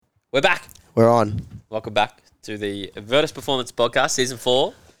We're back. We're on. Welcome back to the Virtus Performance Podcast, Season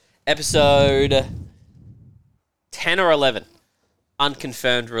 4, Episode 10 or 11.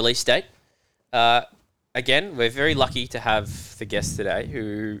 Unconfirmed release date. Again, we're very lucky to have the guest today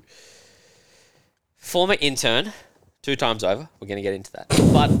who... Former intern, 2 times over. We're going to get into that.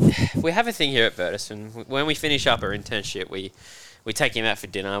 But we have a thing here at Virtus, and when we finish up our internship, we take him out for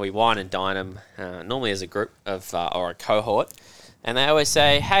dinner. We wine and dine him, normally as a group of or a cohort. And they always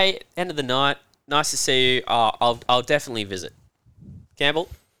say, "Hey, end of the night, nice to see you. I'll definitely visit." Campbell,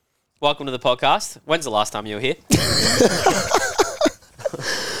 welcome to the podcast. When's the last time you were here?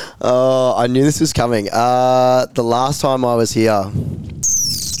 Oh, I knew this was coming. The last time I was here,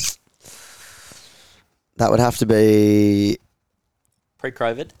 that would have to be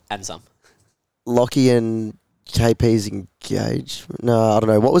Pre-COVID and some. Lockie and KP's engagement. No, I don't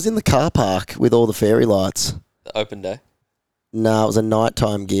know. What was in the car park with all the fairy lights? The open day. No, it was a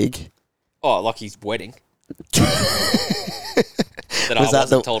nighttime gig. Oh, Lockie's wedding. That I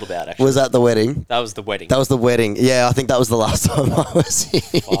wasn't told about, actually. Was that the wedding? That was the wedding. That was the wedding. Yeah, I think that was the last time I was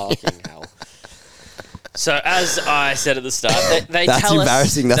here. Fucking hell. So, as I said at the start, they That's tell us...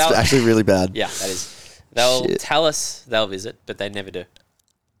 That's embarrassing. That's actually really bad. Yeah, that is. They'll Shit. tell us they'll visit, but they never do.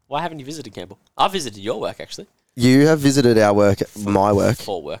 Why haven't you visited, Campbell? I've visited your work, actually. You have visited our work, my work.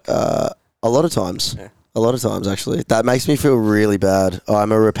 For work. A lot of times. Yeah. A lot of times, actually. That makes me feel really bad.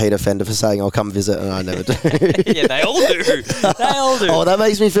 I'm a repeat offender for saying I'll come visit and I never do. Yeah, they all do. They all do. Oh, that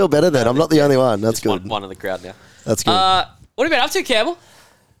makes me feel better then. I'm not the only one. That's good. One of the crowd now. That's good. What have you been up to, Campbell?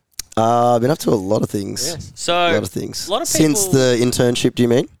 I've been up to a lot of things. Yes. So, A lot of things. A lot of people... Since the internship, do you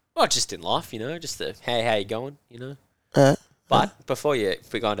mean? Well, just in life, just the, hey, how you going, But before we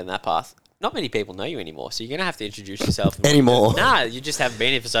go on down that path, not many people know you anymore, so you're going to have to introduce yourself. Anymore? Nah, you just haven't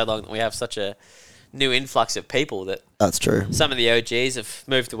been here for so long that we have such a new influx of people that... That's true. Some of the OGs have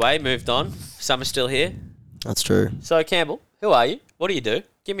moved away, moved on. Some are still here. That's true. So, Campbell, who are you? What do you do?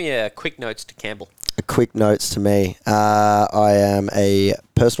 Give me a quick notes to Campbell. A quick notes to me. I am a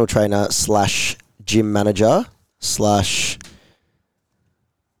personal trainer / gym manager /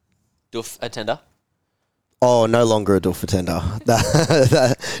 Doof attender. Oh, no longer a doof attender.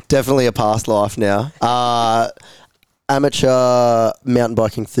 That definitely a past life now. Amateur mountain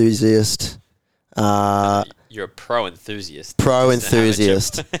bike enthusiast. You're a pro enthusiast. Pro Just an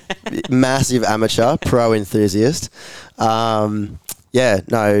enthusiast. amateur. Massive amateur. Pro enthusiast. Manage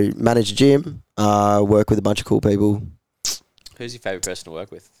a gym. Work with a bunch of cool people. Who's your favourite person to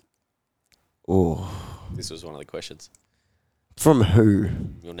work with? Oh, This was one of the questions. from who?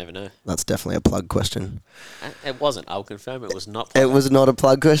 You'll never know. That's definitely a plug question. It wasn't. I'll confirm it was not. It was not a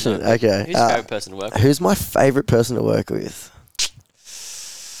plug question. No. Okay. Who's your favourite person to work with? Who's my favourite person to work with?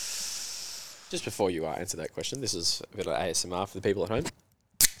 Just before you answer that question, this is a bit of ASMR for the people at home.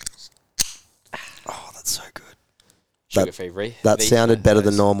 Oh, that's so good. Sugar-free. That sounded better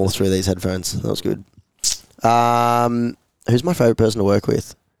than normal through these headphones. That was good. Who's my favourite person to work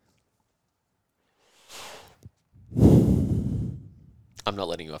with? I'm not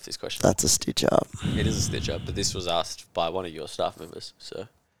letting you off this question. That's a stitch up. It is a stitch up, but this was asked by one of your staff members, so...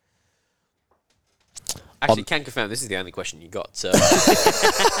 Actually, can confirm this is the only question you got, so...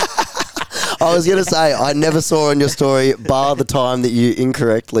 I was going to say, I never saw on your story, bar the time that you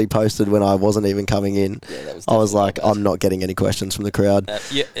incorrectly posted when I wasn't even coming in. Yeah, that was I was definitely like, my bad. I'm not getting any questions from the crowd.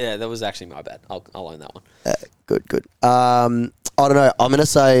 Yeah, that was actually my bad. I'll own that one. Good. I don't know. I'm going to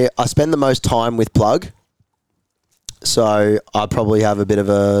say I spend the most time with Plug. So I probably have a bit of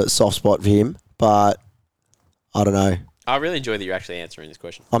a soft spot for him, but I don't know. I really enjoy that you're actually answering this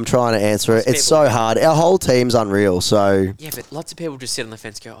question. I'm trying to answer it. Most It's so people- hard. Our whole team's unreal, so Yeah, but lots of people just sit on the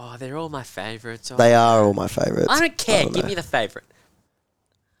fence and go, oh, they're all my favourites. Oh, they are all my favourites. I don't care. don't Give know. me the favourite.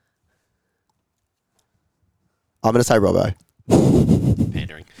 I'm going to say Robbo.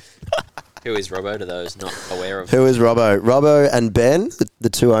 Pandering. Who is Robbo to those not aware of? Who is Robbo? Robbo and Ben, the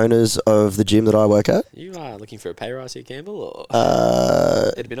 2 owners of the gym that I work at. You are looking for a pay rise here, Campbell?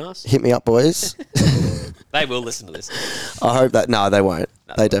 Or it'd be nice. Hit me up, boys. They will listen to this. I hope that... No, they won't.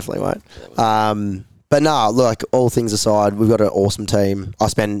 No, They definitely won't. They won't. But no, look, all things aside, we've got an awesome team. I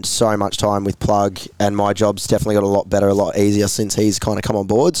spend so much time with Plug, and my job's definitely got a lot better, a lot easier since he's kind of come on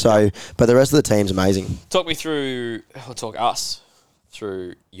board. So, but the rest of the team's amazing. Talk us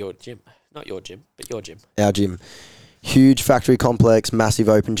through your gym. Not your gym, but your gym. Our gym. Huge factory complex, massive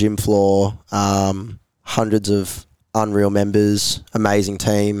open gym floor, hundreds of unreal members, amazing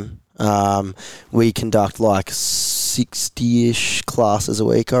team. We conduct like 60-ish classes a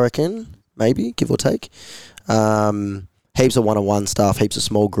week, I reckon, maybe, give or take. Heaps of one-on-one stuff, heaps of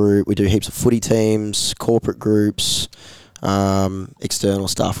small group. We do heaps of footy teams, corporate groups, external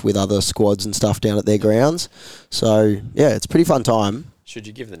stuff with other squads and stuff down at their grounds. So, yeah, it's a pretty fun time. Should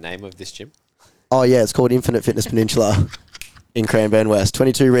you give the name of this gym? Oh, yeah, it's called Infinite Fitness Peninsula in Cranbourne West.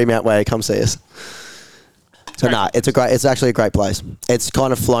 22 Remount Way. Come see us. But it's actually a great place. It's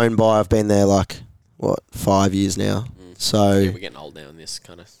kind of flown by. I've been there 5 years now. So yeah, we're getting old now in this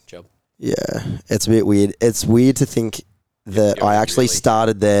kind of job. Yeah, it's a bit weird. It's weird to think that I actually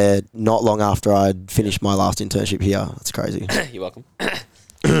started there not long after I'd finished my last internship here. That's crazy. You're welcome.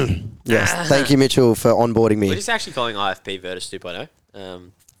 Yes, thank you, Mitchell, for onboarding me. We're just actually calling IFP Virtus 2.0.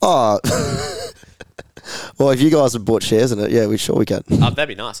 Oh, well, if you guys have bought shares in it, yeah, we can. That'd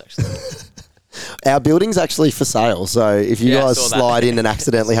be nice, actually. Our building's actually for sale, so if you guys slide in and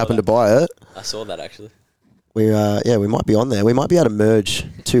accidentally happen to buy it, I saw that actually. We might be on there. We might be able to merge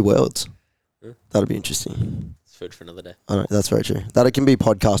two worlds. That'll be interesting. It's food for another day. I know, that's very true. That it can be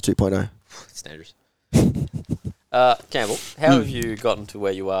podcast 2.0. It's dangerous. Campbell, how have you gotten to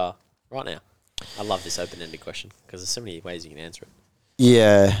where you are right now? I love this open-ended question because there's so many ways you can answer it.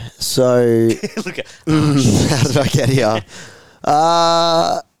 Yeah. So, Look at how did I get here?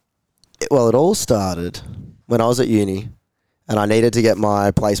 Well, it all started when I was at uni, and I needed to get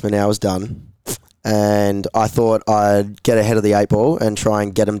my placement hours done. And I thought I'd get ahead of the 8 ball and try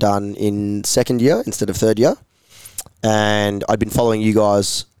and get them done in second year instead of third year. And I'd been following you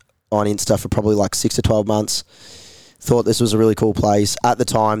guys on Insta for probably 6 to 12 months. Thought this was a really cool place. At the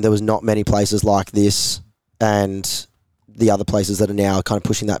time, there was not many places like this and the other places that are now kind of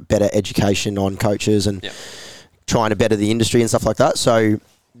pushing that better education on coaches and trying to better the industry and stuff like that. So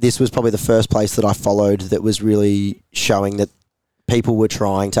this was probably the first place that I followed that was really showing that people were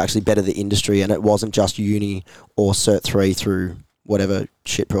trying to actually better the industry, and it wasn't just uni or Cert 3 through whatever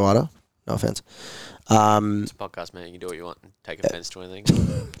shit provider. No offense. It's a podcast, man. You can do what you want and take offense to anything.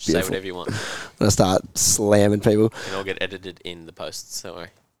 Say whatever you want. I'm going to start slamming people. And all get edited in the posts, don't worry.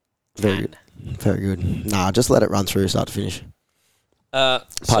 Very good. Very good. Nah, just let it run through start to finish.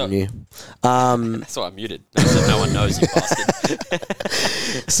 Pardon you. That's why I muted. So no one knows, you bastard.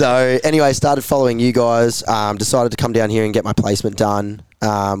 So anyway, started following you guys. Decided to come down here and get my placement done,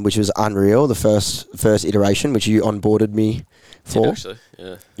 which was unreal. The first iteration, which you onboarded me for. Actually,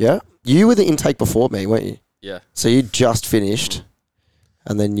 yeah. Yeah. You were the intake before me, weren't you? Yeah. So you just finished,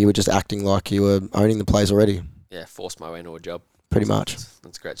 and then you were just acting like you were owning the place already. Yeah, forced my way into a job. Pretty much.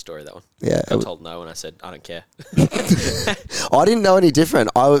 That's a great story, that one. Yeah. I got told no, and I said, I don't care. I didn't know any different.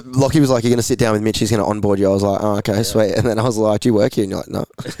 Lockie was like, you're going to sit down with Mitch, he's going to onboard you. I was like, oh, okay, sweet. And then I was like, do you work here? And you're like, no.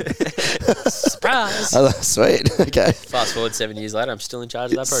 Surprise! I was like, sweet, okay. Fast forward 7 years later, I'm still in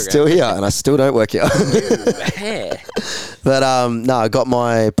charge of that program. Still here, and I still don't work here. But, no, I got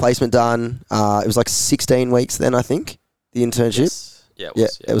my placement done. It was 16 weeks then, I think, the internship. Yes. Yeah, it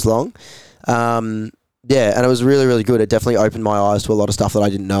was. Yeah, it was long. Yeah, and it was really, really good. It definitely opened my eyes to a lot of stuff that I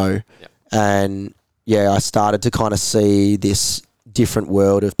didn't know. Yep. And, I started to kind of see this different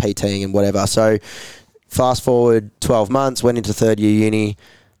world of PTing and whatever. So, fast forward 12 months, went into third year uni,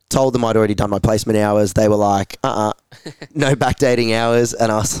 told them I'd already done my placement hours. They were like, no backdating hours.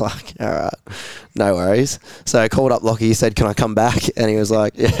 And I was like, all right, no worries. So, I called up Lockie, said, can I come back? And he was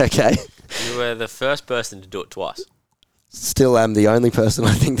like, yeah, okay. You were the first person to do it twice. Still am the only person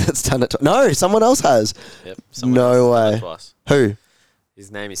I think that's done it. No, someone else has. Yep. No way. Twice. Who?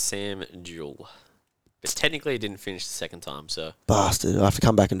 His name is Sam Jewell. But technically he didn't finish the second time, so... Bastard. I have to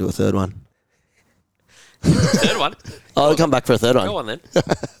come back and do a third one. Third one? I'll come back for a third one. Go on then.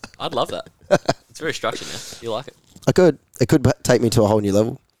 I'd love that. It's very structured now. You like it? I could. It could take me to a whole new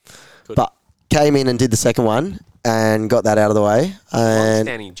level. Could. But came in and did the second one and got that out of the way. And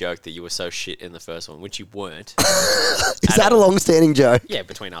long-standing joke that you were so shit in the first one, which you weren't. Is that a long-standing joke? Yeah,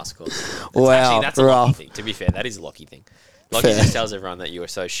 between us, of course. Wow, that's a Lockie thing. To be fair, that is a Lockie thing. Lockie just tells everyone that you were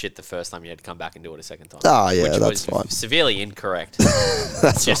so shit the first time you had to come back and do it a second time. Oh, yeah, which that's was fine. Severely incorrect.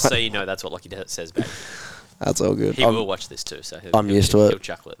 That's just fine. so you know, that's what Lockie says back. That's all good. He will watch this too, so I'm used to it. He'll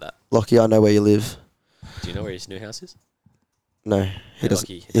chuckle at that. Lockie, I know where you live. Do you know where his new house is? No, he doesn't.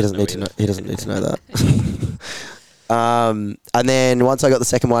 Lockie, He doesn't need to know. He doesn't need to know that. And then once I got the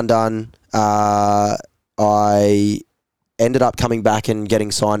second one done, I ended up coming back and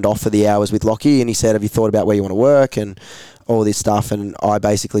getting signed off for the hours with Lockie, and he said, have you thought about where you want to work and all this stuff? And I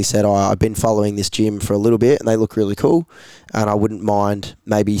basically said, I've been following this gym for a little bit and they look really cool, and I wouldn't mind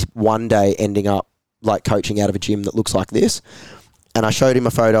maybe one day ending up coaching out of a gym that looks like this. And I showed him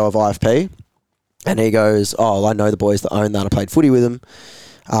a photo of IFP, and he goes, oh, I know the boys that own that. I played footy with them.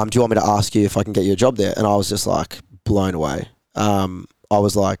 Do you want me to ask you if I can get you a job there? And I was just blown away. I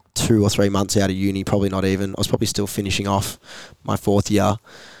was 2 or 3 months out of uni, probably not even. I was probably still finishing off my fourth year.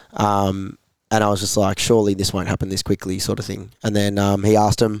 And I was just like, surely this won't happen this quickly, sort of thing. And then he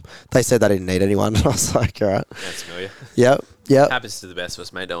asked them. They said they didn't need anyone. And I was like, all right. That's familiar. Yep. Happens to the best of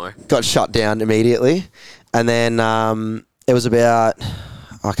us, mate. Don't worry. Got shut down immediately. And then it was about,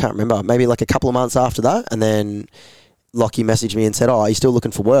 I can't remember, maybe like a couple of months after that. And then Lockie messaged me and said, are you still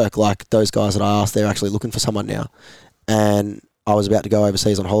looking for work? Like those guys that I asked, they're actually looking for someone now. And I was about to go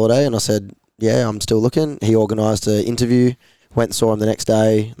overseas on holiday. And I said, yeah, I'm still looking. He organised an interview. Went and saw him the next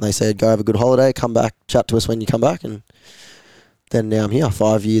day, and they said, go have a good holiday, come back, chat to us when you come back. And then now I'm here,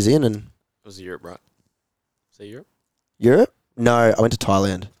 5 years in. And it was Europe, right? Was it Europe? Europe? No, I went to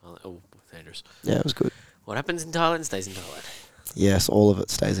Thailand. Oh, dangerous. Yeah, it was good. What happens in Thailand stays in Thailand. Yes, all of it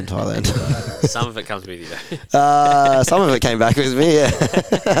stays in Thailand. Some of it comes with you, though. Some of it came back with me, yeah.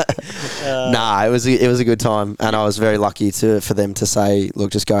 Nah, it was a good time, and I was very lucky for them to say,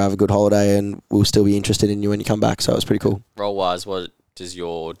 look, just go have a good holiday and we'll still be interested in you when you come back, so it was pretty cool. Role-wise, what does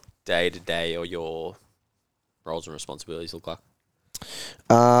your day-to-day or your roles and responsibilities look like?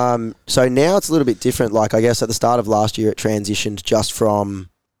 So now it's a little bit different. Like, I guess at the start of last year, it transitioned just from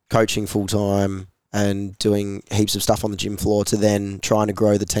coaching full-time and doing heaps of stuff on the gym floor to then trying to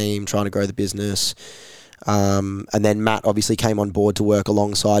grow the team, trying to grow the business. And then Matt obviously came on board to work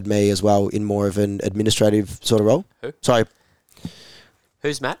alongside me as well in more of an administrative sort of role. Who? Sorry.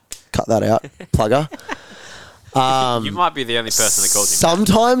 Who's Matt? Cut that out. Plugger. You might be the only person that calls him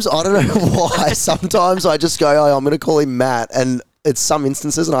sometimes, I don't know why, sometimes I just go, oh, I'm going to call him Matt. And it's some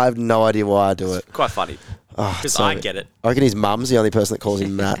instances and I have no idea why I do it. Quite funny. Because I get it. I reckon his mum's the only person that calls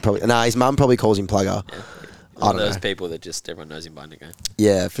him Matt. Probably. Nah, his mum probably calls him Plugger. Yeah. One of those people that just everyone knows him by nickname.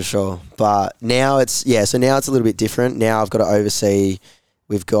 Yeah, for sure. But now so now it's a little bit different. Now I've got to oversee,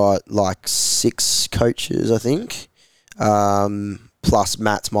 we've got like 6 coaches, I think. Plus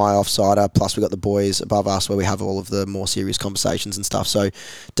Matt's my offsider, plus we've got the boys above us where we have all of the more serious conversations and stuff. So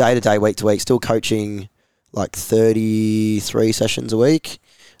day to day, week to week, still coaching like 33 sessions a week.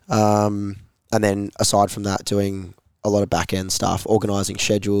 And then aside from that, doing a lot of back end stuff, organising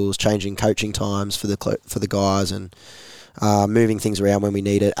schedules, changing coaching times for the guys, and moving things around when we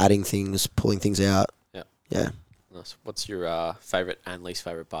need it, adding things, pulling things out. Yeah. Nice. What's your favourite and least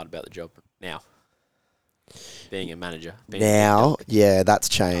favourite part about the job now? Being a manager. Yeah, that's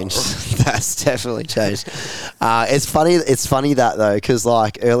changed. That's definitely changed. It's funny that though, because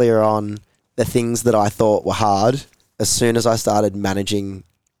like earlier on, the things that I thought were hard, as soon as I started managing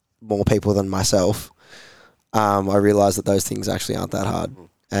more people than myself, I realised that those things actually aren't that hard.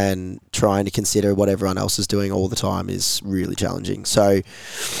 And trying to consider what everyone else is doing all the time is really challenging. So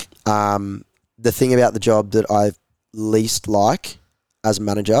the thing about the job that I least like as a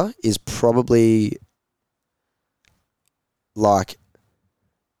manager is probably like,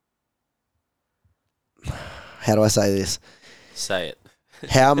 how do I say this? Say it.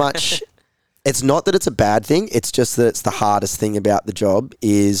 How much... It's not that it's a bad thing. It's just that it's the hardest thing about the job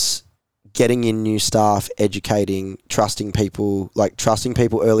is getting in new staff, educating, trusting people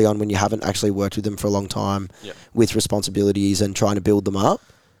early on when you haven't actually worked with them for a long time, with responsibilities and trying to build them up,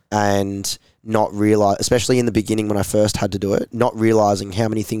 and not realize, especially in the beginning when I first had to do it, not realizing how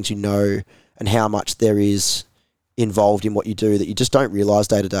many things you know and how much there is involved in what you do that you just don't realize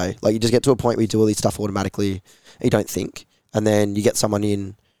day to day. Like you just get to a point where you do all these stuff automatically and you don't think, and then you get someone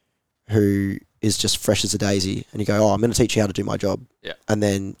in who is just fresh as a daisy and you go, oh, I'm going to teach you how to do my job. Yeah. And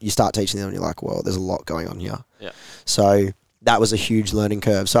then you start teaching them and you're like, well, there's a lot going on here. Yeah. So that was a huge learning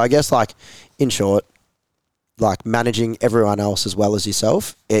curve. So I guess like in short, like managing everyone else as well as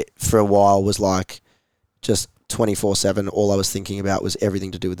yourself, it for a while was like just 24/7. All I was thinking about was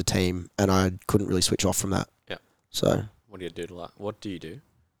everything to do with the team and I couldn't really switch off from that. Yeah. So what do you do?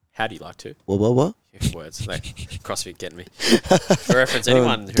 How do you like to? What? Words. Like, CrossFit getting me. For reference,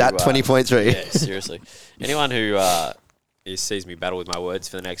 anyone who... that 20.3. Yeah, seriously. Anyone who sees me battle with my words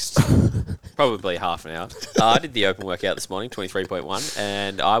for the next probably half an hour. I did the open workout this morning, 23.1,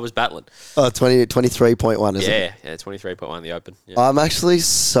 and I was battling. Oh, 23.1, isn't it? Yeah, 23.1, the open. Yeah. I'm actually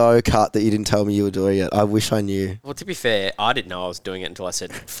so cut that you didn't tell me you were doing it. I wish I knew. Well, to be fair, I didn't know I was doing it until I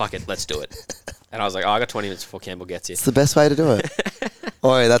said, fuck it, let's do it. And I was like, I got 20 minutes before Campbell gets here. It's the best way to do it.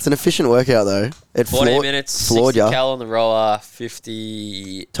 Oh, that's an efficient workout though. It 40 minutes, floored 60 ya. cal on the roller,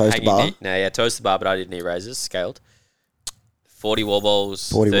 50... Toast to bar? Toast to bar, but I did knee raises, scaled. 40 wall balls,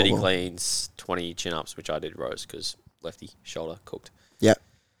 30 cleans, 20 chin-ups, which I did rows because lefty shoulder cooked. Yeah.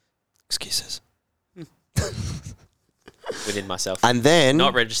 Excuses. Within myself. And then...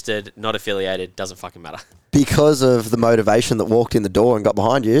 Not registered, not affiliated, doesn't fucking matter. Because of the motivation that walked in the door and got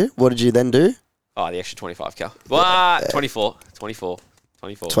behind you, what did you then do? Oh, the extra 25 cal. What? 24.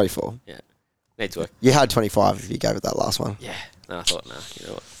 Yeah. Needs work. You had 25 if you gave it that last one. Yeah. No, I thought, you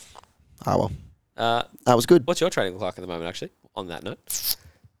know what? Oh, well. Uh, That was good. what's your training look like at the moment, actually, on that note?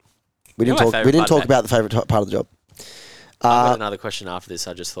 We You didn't know my talk. We favourite didn't part talk about the favourite part of the job. I've got another question after this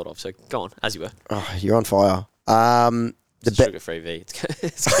I just thought of, so go on, as you were. Oh, you're on fire. It's a sugar-free V.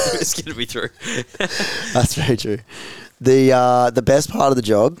 It's going to be through. That's very true. The best part of the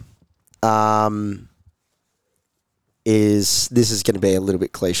job is, this is going to be a little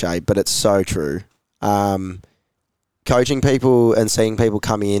bit cliche, but it's so true. Coaching people and seeing people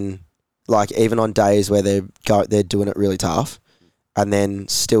come in, like even on days where they're doing it really tough, and then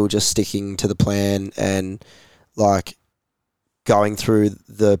still just sticking to the plan and like going through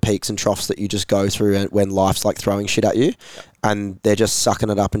the peaks and troughs that you just go through when life's like throwing shit at you. Yep. And they're just sucking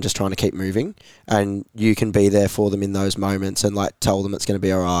it up and just trying to keep moving, and you can be there for them in those moments and like tell them it's going to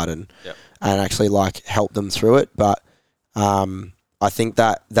be all right and actually like help them through it. But I think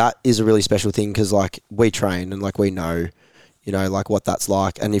that is a really special thing, because like we train and like we know, you know, like what that's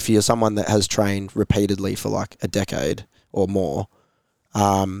like. And if you're someone that has trained repeatedly for like a decade or more,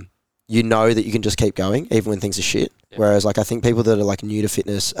 you know that you can just keep going even when things are shit. Yep. Whereas like I think people that are like new to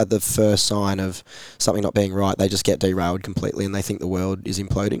fitness, at the first sign of something not being right, they just get derailed completely and they think the world is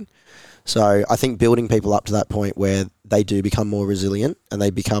imploding. So I think building people up to that point where they do become more resilient and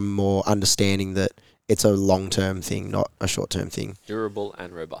they become more understanding that it's a long-term thing, not a short-term thing. Durable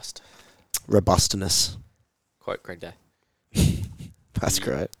and robust. Robustness. Quote Greg Day. That's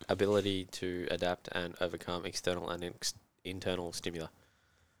great. Ability to adapt and overcome external and internal stimuli.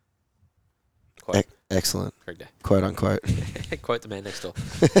 Quote. Excellent. Greg Day. Quote unquote. Quote the man next door.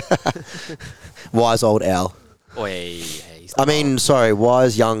 Wise old owl. Wise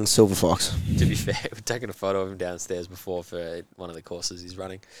young silver fox. To be fair, we're taking a photo of him downstairs before for one of the courses he's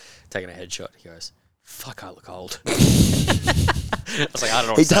running, taking a headshot. He goes, "Fuck, I look old." I was like, I don't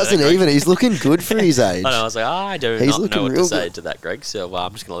know what he to say doesn't to that, even. He's looking good for his age. I know. I was like, I do not know what to say to that, Greg. So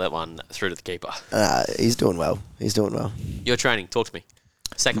I'm just going to let one through to the keeper. He's doing well. Your training. Talk to me.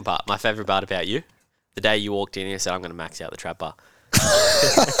 Second part. My favourite part about you. The day you walked in here and said, I'm going to max out the trap bar.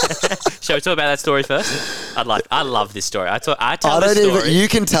 Shall we talk about that story first? I love this story. I tell this story. You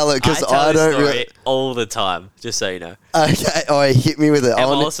can tell it because I don't really all the time. Just so you know. Okay. Oh, hit me with it.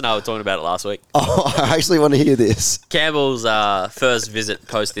 Melissa and I were talking about it last week. Oh, I actually want to hear this. Campbell's first visit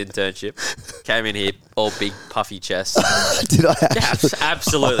post internship came in here all big puffy chest. Did I actually? Yeah,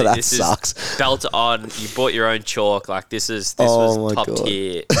 absolutely. Oh, this sucks. is belt on. You bought your own chalk. Like this was top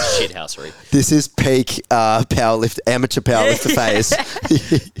tier shithousery. This is peak amateur powerlifter phase.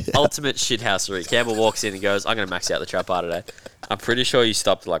 Ultimate shithousery. Campbell walks in and goes, I'm going to max out the trap bar today. I'm pretty sure you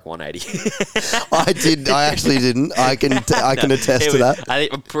stopped at like 180. I did. I actually didn't. I can attest to that.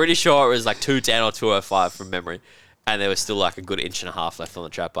 I'm pretty sure it was like 210 or 205 from memory. And there was still like a good inch and a half left on the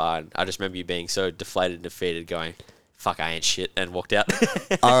trap bar. And I just remember you being so deflated and defeated going, fuck, I ain't shit, and walked out.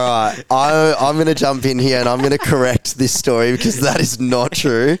 All right. I'm going to jump in here and I'm going to correct this story because that is not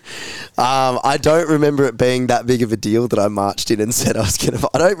true. I don't remember it being that big of a deal that I marched in and said I was going to...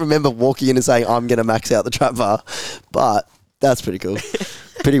 I don't remember walking in and saying I'm going to max out the trap bar, but that's pretty cool.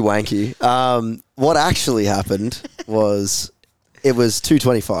 Pretty wanky. What actually happened was... It was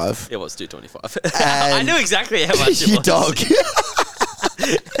 225. It was 225. I knew exactly how much it was. You dog.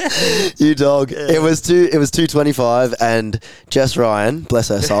 You dog. Yeah. It was 225, and Jess Ryan, bless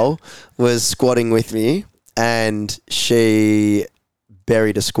her soul, was squatting with me, and she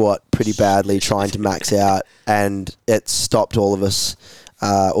buried a squat pretty badly trying to max out, and it stopped all of us.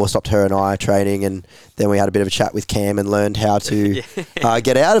 Or stopped her and I training, and then we had a bit of a chat with Cam and learned how to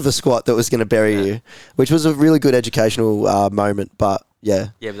get out of a squat that was going to bury you, which was a really good educational moment. But yeah,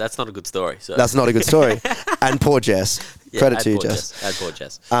 but that's not a good story. So. That's not a good story. And poor Jess. Credit to you, Jess. And poor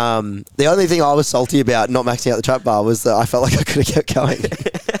Jess. The only thing I was salty about not maxing out the trap bar was that I felt like I could have kept going.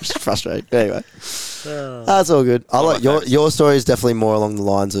 Which is frustrating. Anyway, that's all good. Your story is definitely more along the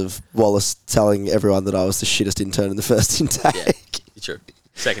lines of Wallace telling everyone that I was the shittest intern in the first intake. Yeah. True.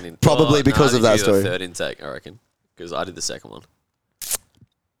 Second intake. Probably because of that story. Third intake, I reckon. Because I did the second one.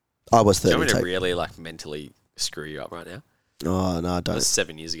 I was third intake. Do you want me to really mentally screw you up right now? Oh, no, I don't. That was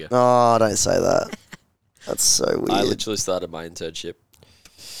 7 years ago. Oh, don't say that. That's so weird. I literally started my internship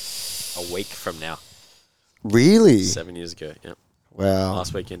a week from now. Really? 7 years ago, yeah. Wow.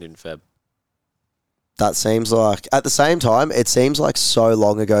 Last weekend in Feb. That seems like, at the same time, it seems like so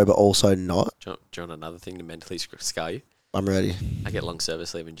long ago, but also not. Do you want another thing to mentally scar you? I'm ready. I get long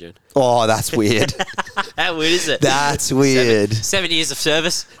service leave in June. Oh, that's weird. How weird is it? That's weird. 7 years of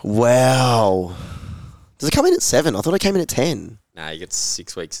service. Wow. Does it come in at 7? I thought it came in at 10. Nah, you get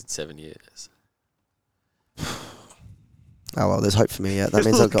 6 weeks at 7 years. Oh, well, there's hope for me yet. That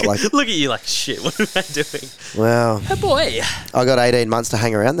means I've got like... Look at you like, shit, what am I doing? Well... Oh, boy. I got 18 months to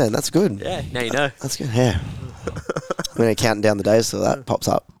hang around then. That's good. Yeah, now you know. That's good, yeah. When counting down the days till that pops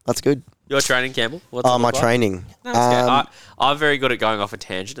up. That's good. Your training, Campbell? What's it my look like? training. No, it's okay. I'm very good at going off a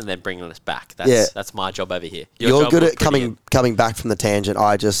tangent and then bringing us back. That's my job over here. You're good at coming back from the tangent.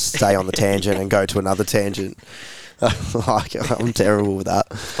 I just stay on the tangent and go to another tangent. I'm terrible with that.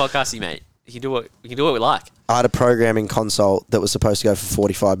 Podcasty, mate. You can do what we like. I had a programming consult that was supposed to go for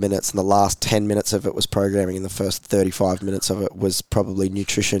 45 minutes, and the last 10 minutes of it was programming, and the first 35 minutes of it was probably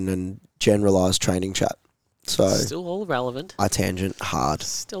nutrition and generalised training chat. So still all relevant. I tangent hard.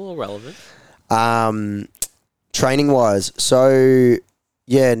 Still all relevant. Training wise, so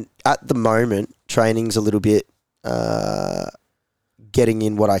yeah, at the moment, training's a little bit getting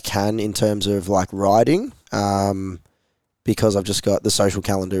in what I can in terms of like riding. Because I've just got the social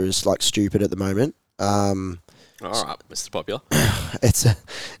calendar is like stupid at the moment. All right, Mr. Popular. It's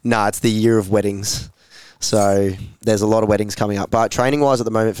the year of weddings, so there's a lot of weddings coming up. But training wise, at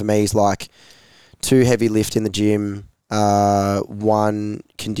the moment for me is like 2 heavy lift in the gym, 1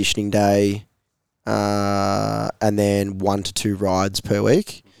 conditioning day, and then 1 to 2 rides per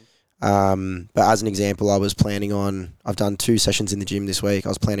week. But as an example, I've done 2 sessions in the gym this week. I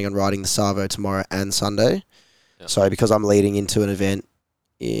was planning on riding the Savo tomorrow and Sunday. Yep. So because I'm leading into an event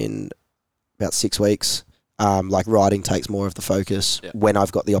in about 6 weeks, like riding takes more of the focus when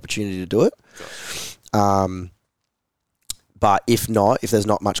I've got the opportunity to do it. Gotcha. But if there's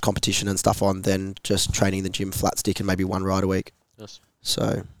not much competition and stuff on, then just training the gym flat stick and maybe 1 ride a week. Yes.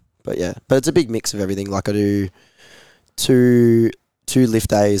 So, but it's a big mix of everything. Like I do 2 lift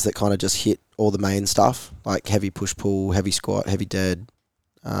days that kind of just hit all the main stuff, like heavy push pull, heavy squat, heavy dead,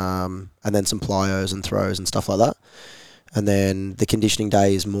 and then some plyos and throws and stuff like that. And then the conditioning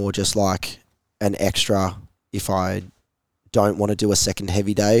day is more just like an extra if I don't want to do a second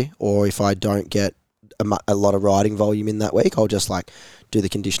heavy day, or if I don't get a lot of riding volume in that week, I'll just like do the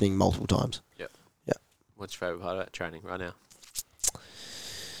conditioning multiple times. Yep. Yeah. What's your favourite part about training right now?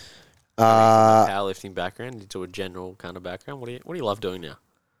 Powerlifting background into a general kind of background. What do you love doing now?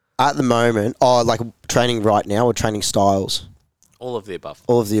 At the moment, like training right now or training styles? All of the above.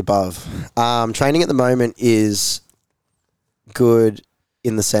 All of the above. Training at the moment is good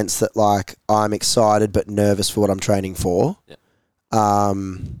in the sense that like I'm excited but nervous for what I'm training for. Yeah.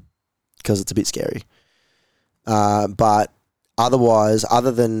 Because it's a bit scary. But otherwise,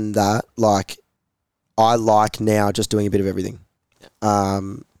 other than that, like I like now just doing a bit of everything. Yeah.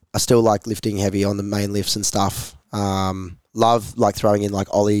 I still like lifting heavy on the main lifts and stuff. Love like throwing in like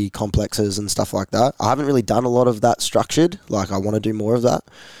ollie complexes and stuff like that. I haven't really done a lot of that structured. Like I want to do more of that.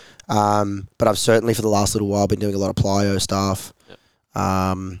 But I've certainly for the last little while been doing a lot of plyo stuff.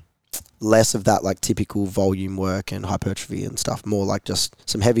 Yep. Less of that like typical volume work and hypertrophy and stuff. More like just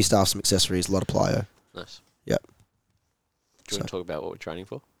some heavy stuff, some accessories, a lot of plyo. Nice. Yep. Do you want to talk about what we're training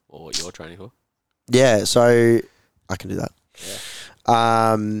for or what you're training for? Yeah, so I can do that. Yeah.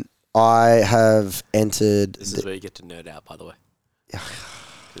 I have entered... This is where you get to nerd out, by the way.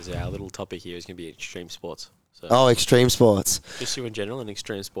 Because our little topic here is going to be extreme sports. So extreme sports. Just you in general and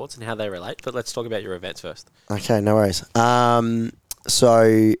extreme sports and how they relate. But let's talk about your events first. Okay, no worries.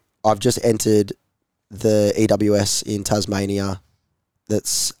 So I've just entered the EWS in Tasmania.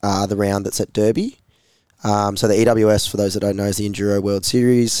 That's the round that's at Derby. So the EWS, for those that don't know, is the Enduro World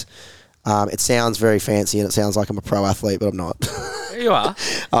Series. It sounds very fancy and it sounds like I'm a pro athlete, but I'm not. You are.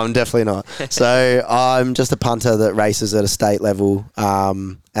 I'm definitely not. So I'm just a punter that races at a state level.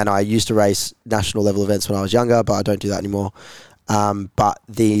 And I used to race national level events when I was younger, but I don't do that anymore. But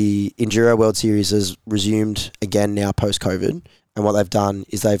the Enduro World Series has resumed again now post-COVID. And what they've done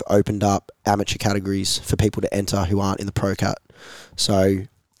is they've opened up amateur categories for people to enter who aren't in the pro cat. So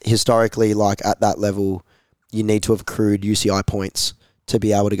historically, like at that level, you need to have accrued UCI points to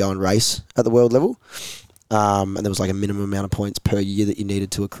be able to go and race at the world level. And there was like a minimum amount of points per year that you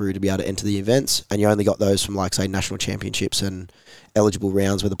needed to accrue to be able to enter the events. And you only got those from like, say, national championships and eligible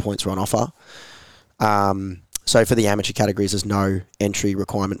rounds where the points were on offer. So for the amateur categories, there's no entry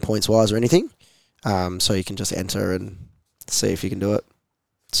requirement points-wise or anything. So you can just enter and see if you can do it.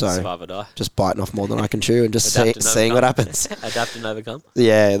 So survive or die. Just biting off more than I can chew and just seeing what happens. Adapt and overcome.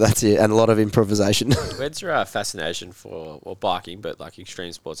 Yeah, that's it. And a lot of improvisation. Where's your fascination for biking, but like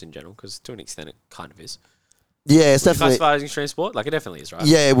extreme sports in general? Because to an extent it kind of is. Yeah, it's definitely... classified as extreme sport? Like it definitely is, right?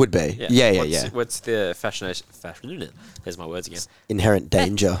 Yeah, it would be. Yeah. What's the fascination... There's my words again. Inherent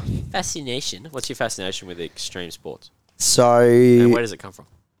danger. Fascination? What's your fascination with extreme sports? So... And where does it come from?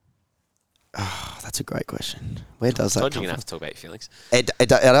 Oh, that's a great question. Where does that Told come you're going to from? have to talk about your feelings.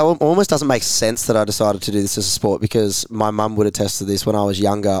 It almost doesn't make sense that I decided to do this as a sport, because my mum would attest to this. When I was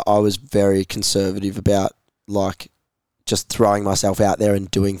younger, I was very conservative about like just throwing myself out there and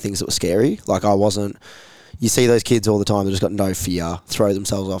doing things that were scary. Like I wasn't. You see those kids all the time. They just got no fear, throw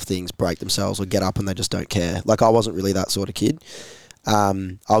themselves off things, break themselves, or get up and they just don't care. Like I wasn't really that sort of kid.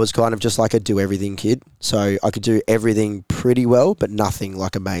 I was kind of just like a do everything kid. So I could do everything pretty well, but nothing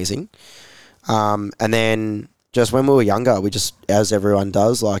like amazing. And then just when we were younger, we just, as everyone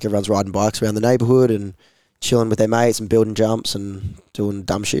does, like everyone's riding bikes around the neighbourhood and chilling with their mates and building jumps and doing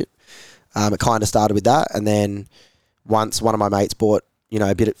dumb shit. It kind of started with that. And then once one of my mates bought,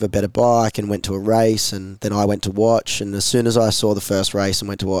 a bit of a better bike and went to a race, and then I went to watch. And as soon as I saw the first race and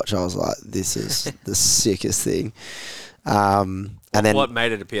went to watch, I was like, this is the sickest thing. And then what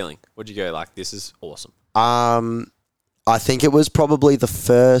made it appealing? Would you go like, this is awesome? I think it was probably the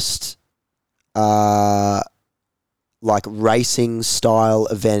first like racing style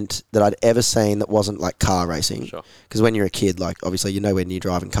event that I'd ever seen that wasn't like car racing. Sure. Because when you're a kid, like obviously you're nowhere near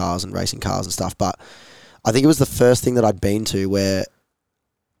driving cars and racing cars and stuff. But I think it was the first thing that I'd been to where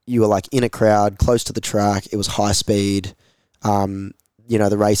you were like in a crowd close to the track. It was high speed.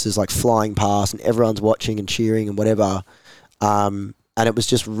 The races like flying past and everyone's watching and cheering and whatever. And it was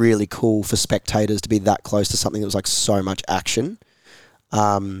just really cool for spectators to be that close to something that was like so much action.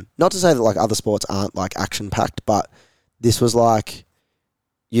 Not to say that like other sports aren't like action packed, but this was like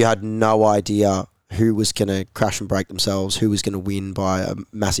you had no idea who was going to crash and break themselves, who was going to win by a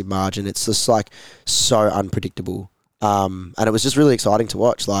massive margin. It's just like so unpredictable. And it was just really exciting to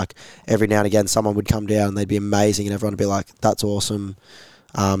watch. Like every now and again, someone would come down and they'd be amazing and everyone would be like, that's awesome.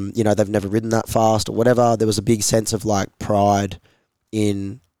 They've never ridden that fast or whatever. There was a big sense of like pride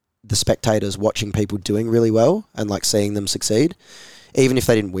in the spectators watching people doing really well and like seeing them succeed, even if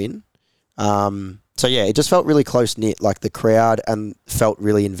they didn't win. So yeah, it just felt really close knit, like the crowd, and felt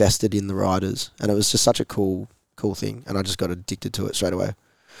really invested in the riders. And it was just such a cool thing. And I just got addicted to it straight away. Nice.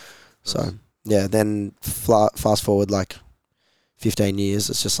 So yeah, then fast forward like 15 years,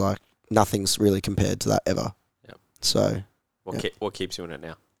 it's just like nothing's really compared to that ever. Yep. So what keeps you in it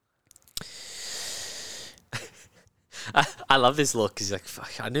now? I love this look because he's like,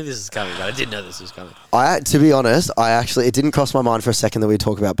 fuck, I knew this was coming, but I didn't know this was coming. To be honest, it didn't cross my mind for a second that we'd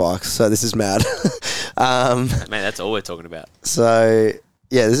talk about bikes, so this is mad. Man, that's all we're talking about. So,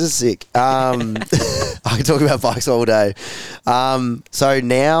 yeah, this is sick. I can talk about bikes all day. So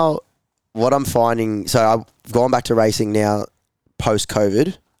now, what I'm finding, so I've gone back to racing now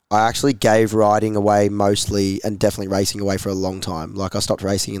post-COVID. I actually gave riding away mostly, and definitely racing away for a long time. Like, I stopped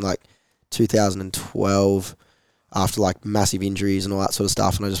racing in like 2012 after like massive injuries and all that sort of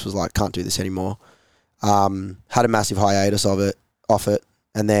stuff, and I just was like, can't do this anymore. Had a massive hiatus off it,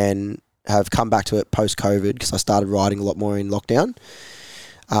 and then have come back to it post-COVID because I started riding a lot more in lockdown.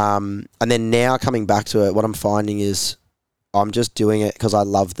 And then now coming back to it, what I'm finding is I'm just doing it because I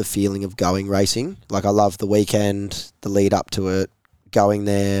love the feeling of going racing. Like I love the weekend, the lead up to it, going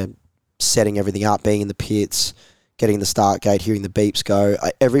there, setting everything up, being in the pits, getting the start gate, hearing the beeps go.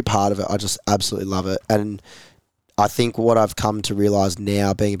 Every part of it, I just absolutely love it. And I think what I've come to realise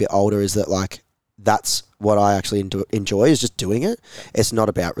now, being a bit older, is that like that's what I actually enjoy is just doing it. It's not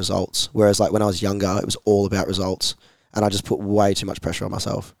about results. Whereas like when I was younger, it was all about results, and I just put way too much pressure on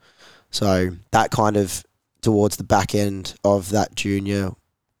myself. So that kind of towards the back end of that junior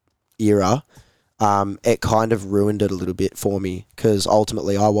era, it kind of ruined it a little bit for me because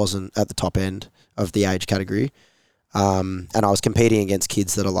ultimately I wasn't at the top end of the age category. And I was competing against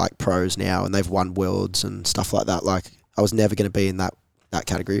kids that are like pros now and they've won worlds and stuff like that. Like I was never going to be in that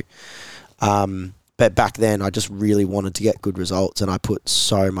category. But back then I just really wanted to get good results, and I put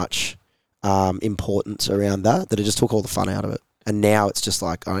so much importance around that it just took all the fun out of it. And now it's just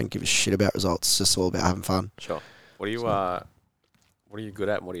like, I don't give a shit about results. It's just all about having fun. Sure. What are you good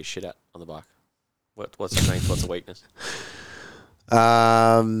at and what are you shit at on the bike? What's your strength? What's the weakness? What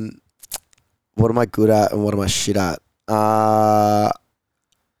am I good at and what am I shit at? That's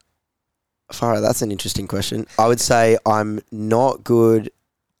an interesting question. I would say I'm not good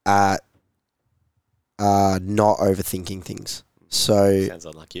at not overthinking things. So sounds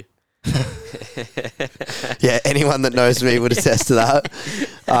unlike you. Yeah, anyone that knows me would attest to that.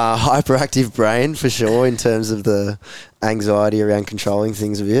 Hyperactive brain for sure in terms of the anxiety around controlling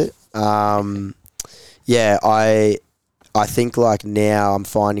things a bit. Yeah, I think like now I'm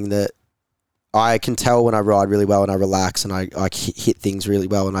finding that I can tell when I ride really well and I relax and I hit things really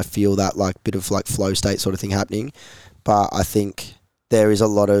well and I feel that like bit of like flow state sort of thing happening. But I think there is a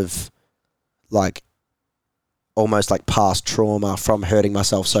lot of like almost like past trauma from hurting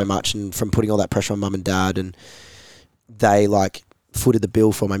myself so much and from putting all that pressure on mum and dad, and they like footed the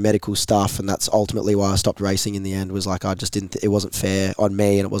bill for my medical stuff, and that's ultimately why I stopped racing in the end. Was like I just didn't it wasn't fair on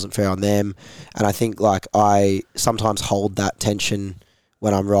me and it wasn't fair on them, and I think like I sometimes hold that tension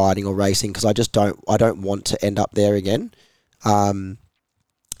when I'm riding or racing because I don't want to end up there again.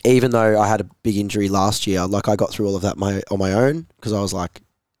 Even though I had a big injury last year, like I got through all of that on my own because I was like,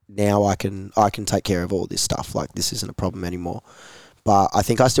 now I can take care of all this stuff. Like this isn't a problem anymore. But I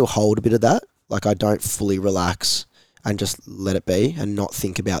think I still hold a bit of that. Like I don't fully relax and just let it be and not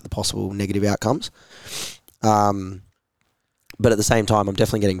think about the possible negative outcomes. But at the same time, I'm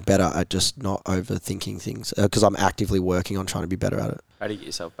definitely getting better at just not overthinking things because I'm actively working on trying to be better at it. How do you get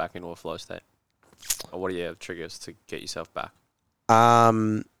yourself back into a flow state? Or what are your triggers to get yourself back?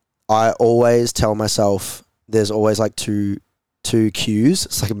 I always tell myself there's always like two cues.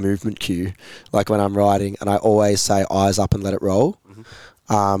 It's like a movement cue, like when I'm riding, and I always say eyes up and let it roll.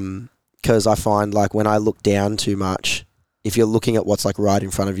 Because I find like when I look down too much, if you're looking at what's like right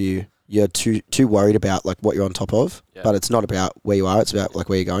in front of you, you're too worried about like what you're on top of, but it's not about where you are. It's about like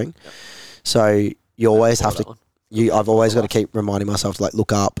where you're going. So you always have to. I've always got to keep reminding myself to like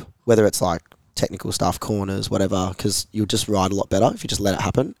look up, whether it's like technical stuff, corners, whatever, because you'll just ride a lot better if you just let it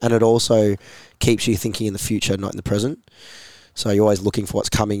happen. And it also keeps you thinking in the future, not in the present. So you're always looking for what's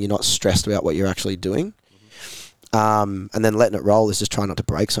coming. You're not stressed about what you're actually doing. And then letting it roll is just trying not to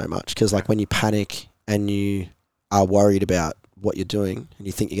break so much. Because like when you panic and you are worried about what you're doing and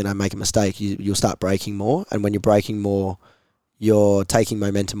you think you're going to make a mistake, you'll start breaking more. And when you're breaking more, you're taking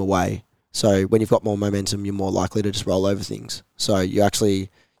momentum away. So when you've got more momentum, you're more likely to just roll over things. So you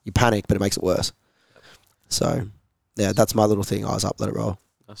panic, but it makes it worse. So yeah, that's my little thing. Eyes up, let it roll.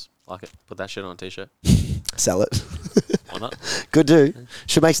 Nice. Like it. Put that shit on a t-shirt. Sell it. Why not? Could do.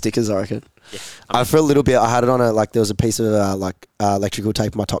 Should make stickers, I reckon. Yeah. For a little bit, I had it on there was a piece of electrical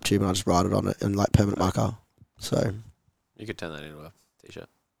tape on my top tube and I just write it on it and like permanent marker. So you could turn that into a t-shirt.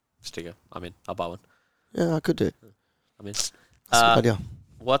 Sticker. I'm in. I'll buy one. Yeah, I could do. I'm in. That's a good idea.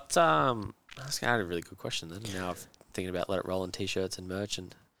 That's a really good question then. Now I'm thinking about let it roll in t-shirts and merch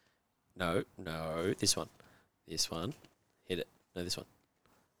and no, this one. Hit it. No, this one.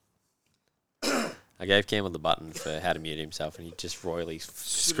 I gave Campbell the button for how to mute himself, and he just royally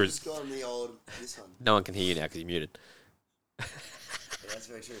screwed. Just gone the old this one. No one can hear you now because you're muted. Yeah, that's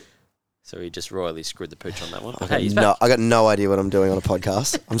very true. So he just royally screwed the pooch on that one. I got no idea what I'm doing on a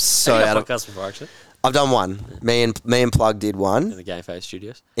podcast. I'm so out of podcast before actually. I've done one. Me and Plug did one in the Game Face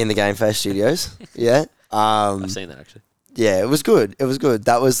Studios. Yeah. I've seen that actually. Yeah, it was good.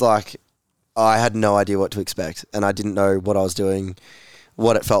 That was like I had no idea what to expect, and I didn't know what I was doing.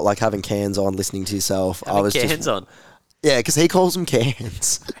 What it felt like having cans on, listening to yourself. Cans on? Yeah, because he calls them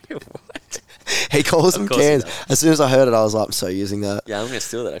cans. What? He calls them cans. As soon as I heard it, I was like, I'm so using that. Yeah, I'm going to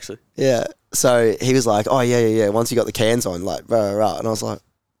steal that, actually. Yeah. So he was like, oh, yeah. Once you got the cans on, like, rah. And I was like,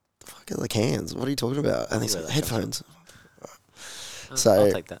 the fuck are the cans? What are you talking about? And he's like, headphones. So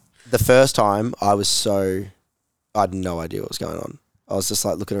I'll take that. The first time, I had no idea what was going on. I was just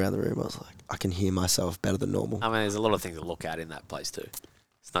like looking around the room. I was like, I can hear myself better than normal. I mean, there's a lot of things to look at in that place too.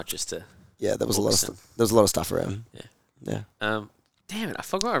 It's not just a there was a lot of stuff around. Yeah. Damn it! I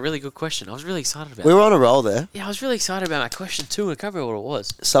forgot a really good question. I was really excited about. We were on a roll there. Yeah, I was really excited about my question too, and I can't remember what it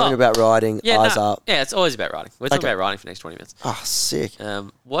was. Something about riding. Eyes up. Yeah, it's always about riding. We're talking about riding for the next 20 minutes. Oh, sick.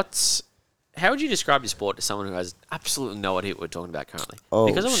 How would you describe your sport to someone who has absolutely no idea what we're talking about currently? Oh,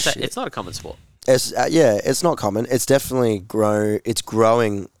 because I want to say it's not a common sport. It's not common. It's definitely It's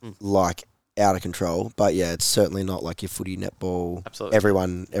growing like out of control. But yeah, it's certainly not like your footy, netball. Absolutely.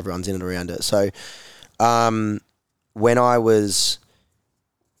 Everyone's in and around it. So, when I was,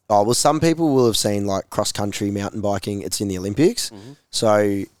 some people will have seen like cross country mountain biking. It's in the Olympics. Mm-hmm.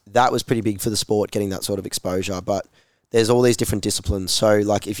 So that was pretty big for the sport, getting that sort of exposure. But there's all these different disciplines. So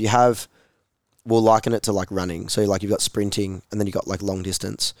like if you have, we'll liken it to like running. So like you've got sprinting and then you've got like long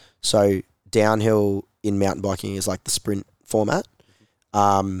distance. So downhill in mountain biking is like the sprint format,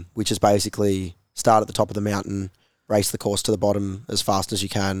 which is basically start at the top of the mountain, race the course to the bottom as fast as you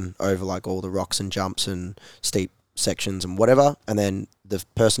can over like all the rocks and jumps and steep sections and whatever. And then the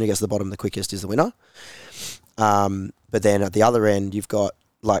person who gets to the bottom the quickest is the winner. But then at the other end, you've got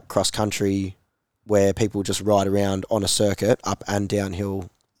like cross country where people just ride around on a circuit up and downhill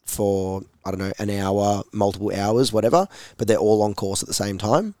for, I don't know, an hour, multiple hours, whatever, but they're all on course at the same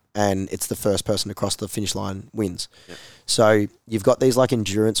time. And it's the first person to cross the finish line wins. Yep. So you've got these like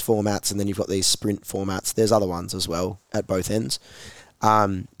endurance formats and then you've got these sprint formats. There's other ones as well at both ends.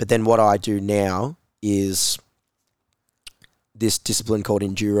 But then what I do now is this discipline called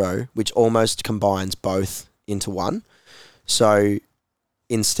enduro, which almost combines both into one. So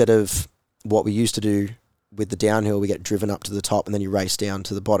instead of what we used to do with the downhill, we get driven up to the top and then you race down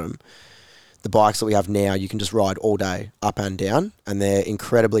to the bottom. The bikes that we have now, you can just ride all day, up and down, and they're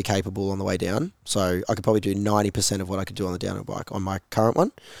incredibly capable on the way down. So I could probably do 90% of what I could do on the downhill bike on my current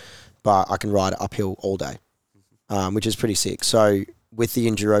one, but I can ride it uphill all day, which is pretty sick. So with the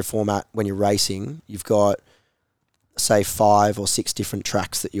enduro format, when you're racing, you've got, say, 5 or 6 different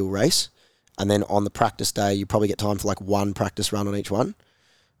tracks that you'll race, and then on the practice day, you probably get time for like one practice run on each one.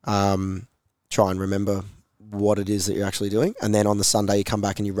 Try and remember what it is that you're actually doing, and then on the Sunday you come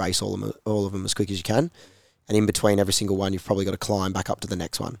back and you race all of them as quick as you can, and in between every single one you've probably got to climb back up to the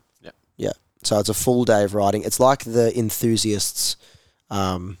next one. Yeah. So it's a full day of riding. It's like the enthusiasts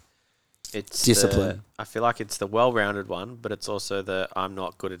it's discipline. I feel like it's the well-rounded one, but it's also the I'm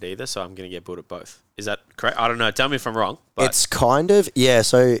not good at either, so I'm going to get good at both. Is that correct? I don't know. Tell me if I'm wrong. But It's kind of,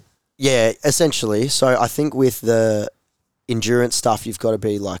 so essentially. So I think with the endurance stuff, you've got to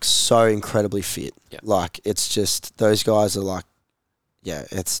be like so incredibly fit. Yep. Like it's just, those guys are like,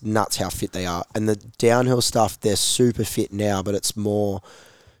 it's nuts how fit they are. And the downhill stuff, they're super fit now, but it's more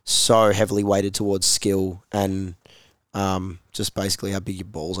so heavily weighted towards skill and just basically how big your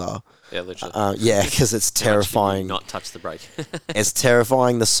balls are. Yeah, literally. Because it's terrifying. Not touch the brake. It's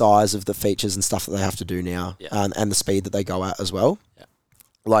terrifying the size of the features and stuff that they have to do now, and the speed that they go at as well. Yeah.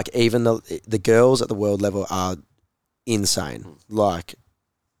 Like even the girls at the world level are insane. Like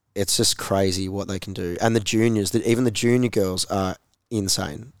it's just crazy what they can do, and the juniors, even the junior girls are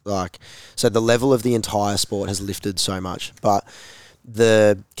insane. Like, so the level of the entire sport has lifted so much, but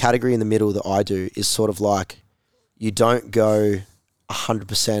the category in the middle that I do is sort of like, you don't go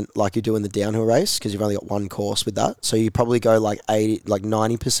 100% like you do in the downhill race because you've only got one course with that. So you probably go like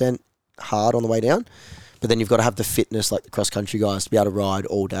 90% hard on the way down, but then you've got to have the fitness like the cross country guys to be able to ride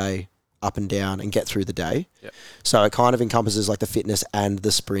all day up and down and get through the day. Yep. So it kind of encompasses like the fitness and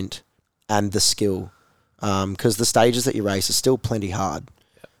the sprint and the skill, because the stages that you race are still plenty hard.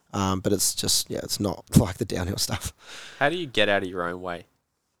 Yep. But it's just, it's not like the downhill stuff. How do you get out of your own way?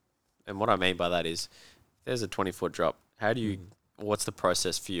 And what I mean by that is, there's a 20-foot drop. How do you, what's the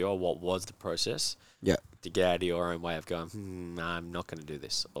process for you, or what was the process to get out of your own way of going, nah, I'm not going to do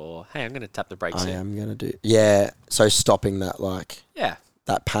this, or hey, I'm going to tap the brakes here. I am going to do, so stopping that, like,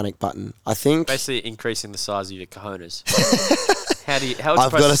 that panic button. I think basically increasing the size of your cojones.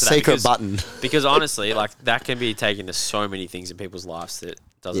 I've got a secret button. Because honestly, like, that can be taken to so many things in people's lives that it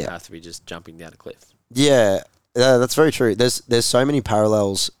doesn't have to be just jumping down a cliff. Yeah, that's very true. There's so many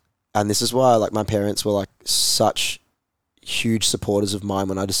parallels, and this is why like my parents were like such huge supporters of mine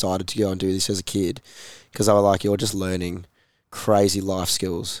when I decided to go and do this as a kid, because they were like, you're just learning crazy life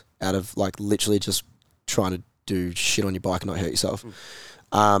skills out of like literally just trying to do shit on your bike and not hurt yourself.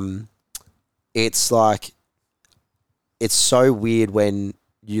 It's like, it's so weird when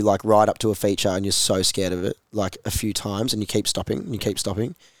you like ride up to a feature and you're so scared of it like a few times and you keep stopping and you keep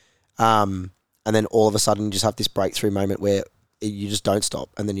stopping. And then all of a sudden you just have this breakthrough moment where you just don't stop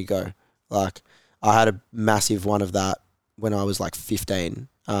and then you go. Like, I had a massive one of that when I was like 15.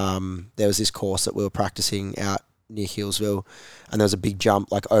 There was this course that we were practicing out near Hillsville, and there was a big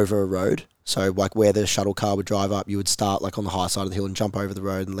jump like over a road. So like where the shuttle car would drive up, you would start like on the high side of the hill and jump over the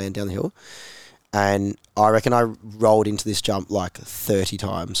road and land down the hill. And I reckon I rolled into this jump like 30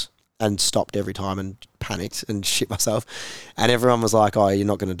 times and stopped every time and panicked and shit myself. And everyone was like, oh, you're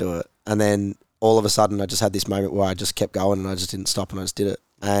not going to do it. And then all of a sudden I just had this moment where I just kept going and I just didn't stop and I just did it.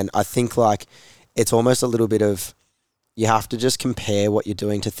 And I think like it's almost a little bit of, you have to just compare what you're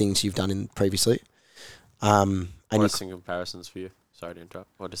doing to things you've done in previously. And what are some comparisons for you? Sorry to interrupt.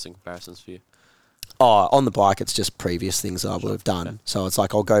 What are some comparisons for you? Oh, on the bike, it's just previous things that I would have done. Okay. So it's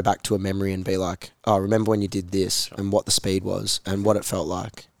like I'll go back to a memory and be like, oh, remember when you did this and what the speed was and what it felt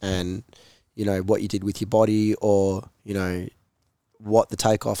like and, you know, what you did with your body, or, you know, what the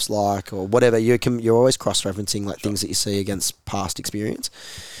takeoff's like or whatever. You're always cross-referencing like things that you see against past experience.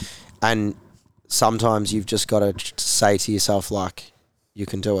 And sometimes you've just got to say to yourself, like, you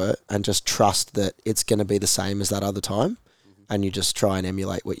can do it, and just trust that it's going to be the same as that other time. And you just try and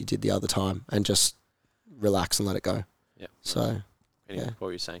emulate what you did the other time and just relax and let it go. Yeah. So, anyway, what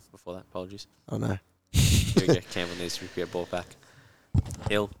were you saying before that? Apologies. Oh, no. Here we go. Campbell needs to get ball back.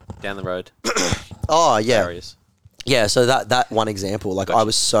 Hill, down the road. Oh, yeah. Areas. Yeah, so that one example, like, I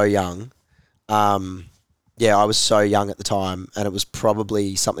was so young. I was so young at the time, and it was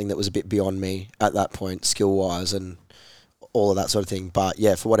probably something that was a bit beyond me at that point, skill-wise and all of that sort of thing. But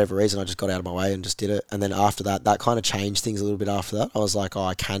yeah, for whatever reason, I just got out of my way and just did it. And then after that kind of changed things a little bit after that. I was like, oh,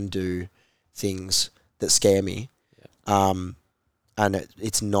 I can do things that scare me. Yeah. and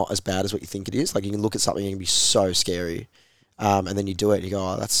it's not as bad as what you think it is. Like, you can look at something and it can be so scary, and then you do it and you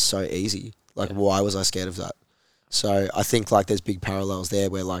go, oh, that's so easy. Like, why was I scared of that? So I think, like, there's big parallels there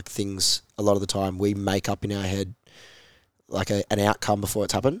where, like, things, a lot of the time, we make up in our head, like, an outcome before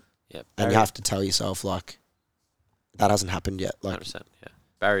it's happened. Yeah. And you have to tell yourself, like, that hasn't happened yet. Like, 100%, yeah.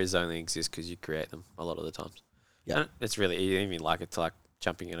 Barriers only exist because you create them a lot of the times. Yeah. And it's really easy, like it's like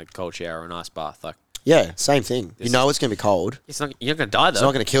jumping in a cold shower or an ice bath. Like, yeah, same thing. You know it's going to be cold. You're not going to die, though. It's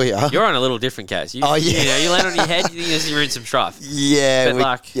not going to kill you. You're on a little different case. You land on your head, you think you're in some strife. Yeah,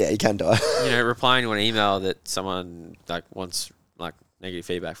 but you can die. Replying to an email that someone like wants like negative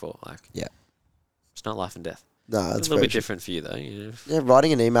feedback for, like, it's not life and death. No, it's a little bit different for you, though. Yeah,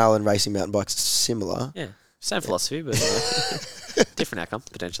 writing an email and racing mountain bikes is similar. Yeah, same philosophy, but different outcome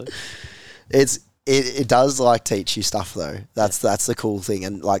potentially. It does, like, teach you stuff, though. That's the cool thing,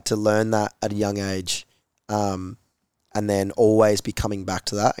 and, like, to learn that at a young age, and then always be coming back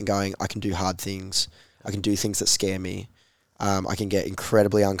to that and going, I can do hard things, I can do things that scare me, I can get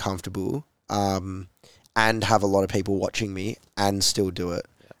incredibly uncomfortable, and have a lot of people watching me and still do it,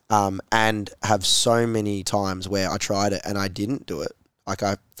 and have so many times where I tried it and I didn't do it. Like,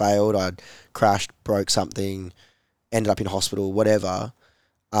 I failed, I crashed, broke something, ended up in hospital, whatever.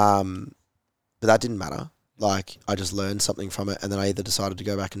 But that didn't matter. Like, I just learned something from it, and then I either decided to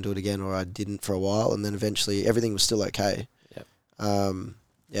go back and do it again, or I didn't for a while, and then eventually everything was still okay.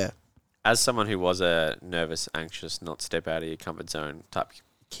 Yep. As someone who was a nervous, anxious, not step out of your comfort zone type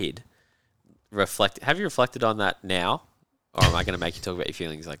kid, have you reflected on that now, or am I going to make you talk about your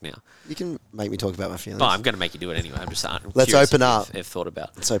feelings like now? You can make me talk about my feelings. Oh, I'm going to make you do it anyway. I'm just Let's open up. If thought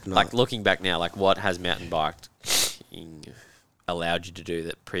about. Let's open up. Like, looking back now, like, what has mountain biking allowed you to do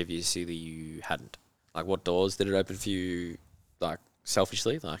that previously you hadn't? Like, what doors did it open for you, like,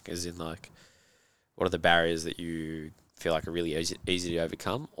 selfishly? Like, as in, like, what are the barriers that you feel like are really easy to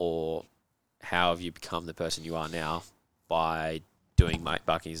overcome? Or how have you become the person you are now by doing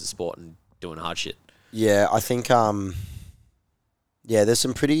biking as a sport and doing hard shit? Yeah, I think, there's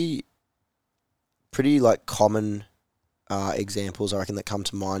some pretty, like, common examples, I reckon, that come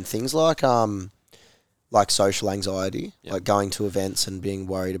to mind. Things like social anxiety, like going to events and being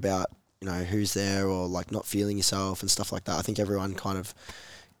worried about, who's there, or, like, not feeling yourself and stuff like that. I think everyone kind of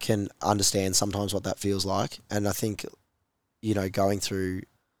can understand sometimes what that feels like. And I think, going through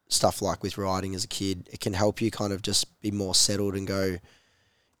stuff like with riding as a kid, it can help you kind of just be more settled and go,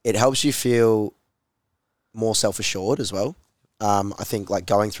 it helps you feel more self-assured as well. I think, like,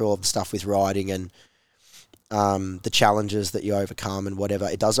 going through all the stuff with riding and the challenges that you overcome and whatever,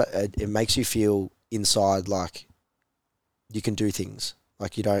 it makes you feel inside like you can do things.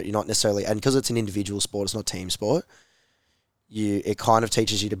 Like, you're not necessarily, and because it's an individual sport, it's not a team sport, it kind of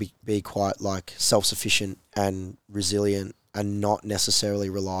teaches you to be quite, like, self-sufficient and resilient and not necessarily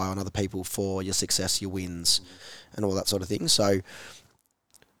rely on other people for your success, your wins, and all that sort of thing. So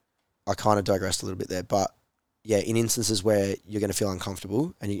I kind of digressed a little bit there, but yeah, in instances where you're going to feel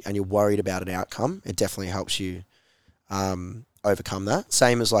uncomfortable and you're worried about an outcome, it definitely helps you overcome that.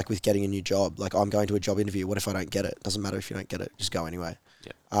 Same as, like, with getting a new job. Like, I'm going to a job interview. What if I don't get it? Doesn't matter if you don't get it. Just go anyway.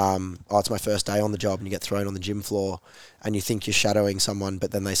 It's my first day on the job, and you get thrown on the gym floor and you think you're shadowing someone,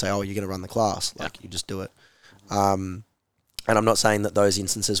 but then they say, oh, you're going to run the class. Like, you just do it. And I'm not saying that those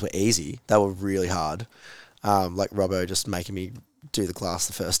instances were easy. They were really hard. Like Robbo just making me do the class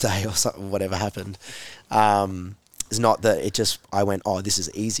the first day or something, whatever happened. It's not that I went, oh, this is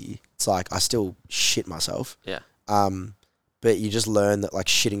easy. It's like, I still shit myself. Yeah. But you just learn that, like,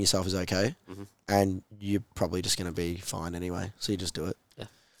 shitting yourself is okay, and you're probably just going to be fine anyway. So you just do it. Yeah.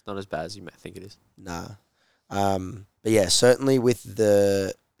 It's not as bad as you might think it is. Nah. But yeah, certainly with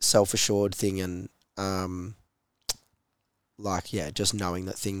the self-assured thing and, just knowing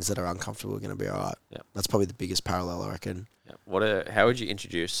that things that are uncomfortable are going to be all right. Yeah. That's probably the biggest parallel, I reckon. Yeah. How would you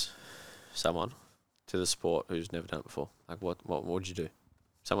introduce someone to the sport who's never done it before? Like, what would you do?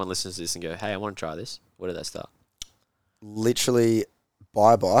 Someone listens to this and go, hey, I want to try this. Where do they start? Literally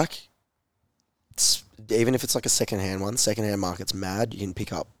buy a bike. Even if it's like a secondhand market's mad. You can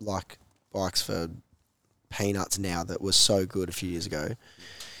pick up, like, bikes for peanuts now that was so good a few years ago.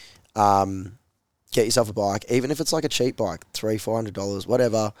 Get yourself a bike, even if it's like a cheap bike, $300-$400,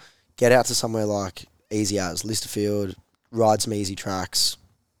 whatever. Get out to somewhere like easy as Listerfield, ride some easy tracks,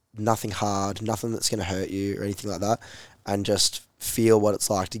 nothing hard, nothing that's going to hurt you or anything like that, and just feel what it's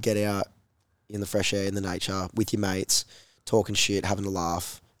like to get out in the fresh air, in the nature, with your mates, talking shit, having a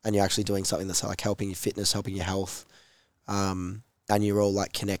laugh, and you're actually doing something that's, like, helping your fitness, helping your health, and you're all,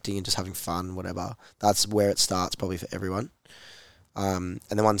 like, connecting and just having fun, whatever. That's where it starts probably for everyone. And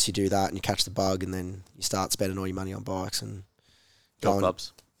then once you do that and you catch the bug, and then you start spending all your money on bikes, and Golf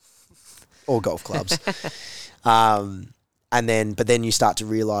clubs. Or golf clubs. But then you start to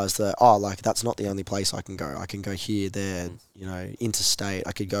realise that, like, that's not the only place I can go. I can go here, there, interstate.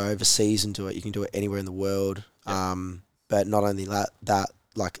 I could go overseas and do it. You can do it anywhere in the world. Yep. But not only that,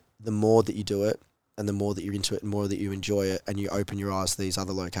 like, the more that you do it and the more that you're into it and more that you enjoy it and you open your eyes to these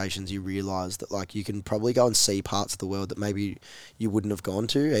other locations, you realise that, like, you can probably go and see parts of the world that maybe you wouldn't have gone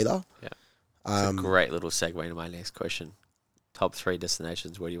to either. Yeah. It's a great little segue into my next question. Top 3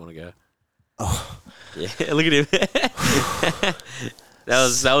 destinations, where do you want to go? Oh. Yeah, look at him.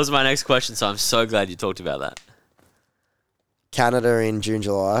 That was my next question, so I'm so glad you talked about that. Canada in June,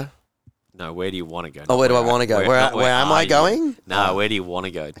 July. No, where do you want to go? Oh, where do I want to go? Where am I going? No, where do you want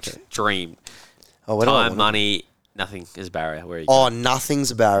to go? Okay. Dream. Oh, where Time, money, nothing is a barrier. Where are you going? going? Nothing's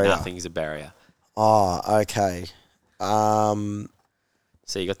a barrier. Nothing's a barrier. Oh, okay.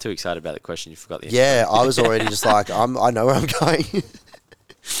 So you got too excited about the question, you forgot the answer. Yeah, I was already just like, I know where I'm going.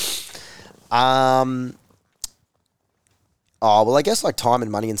 Well, I guess, like, time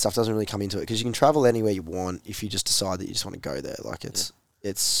and money and stuff doesn't really come into it because you can travel anywhere you want if you just decide that you just want to go there. Like, it's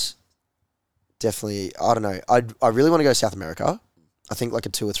definitely, I don't know. I really want to go to South America. I think, like, a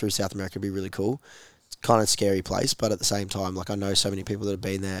tour through South America would be really cool. It's kind of a scary place, but at the same time, like, I know so many people that have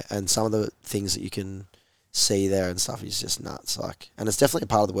been there and some of the things that you can see there and stuff is just nuts. Like, and it's definitely a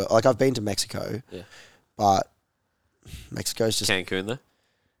part of the world. Like, I've been to Mexico, but Mexico's just Cancun though.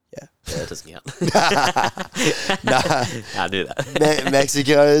 Yeah, that doesn't count. Nah, I knew that.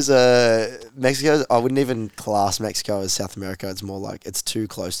 Mexico's. I wouldn't even class Mexico as South America. It's more like it's too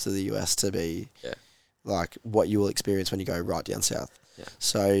close to the US to be like what you will experience when you go right down south. Yeah.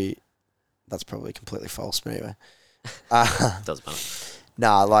 So that's probably completely false. But anyway, doesn't matter.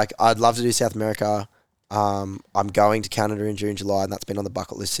 Nah, like, I'd love to do South America. I'm going to Canada in June, July, and that's been on the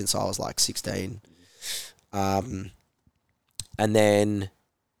bucket list since I was like 16. And then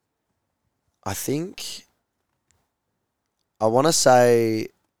I think I want to say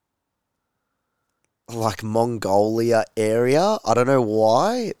like Mongolia area. I don't know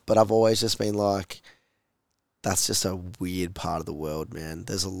why, but I've always just been like, that's just a weird part of the world, man.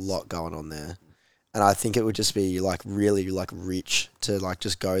 There's a lot going on there. And I think it would just be like really like rich to like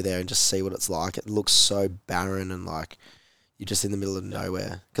just go there and just see what it's like. It looks so barren and like you're just in the middle of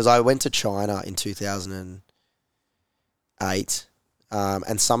nowhere. Because I went to China in 2008,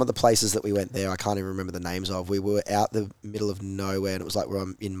 and some of the places that we went there, I can't even remember the names of. We were out the middle of nowhere, and it was like we're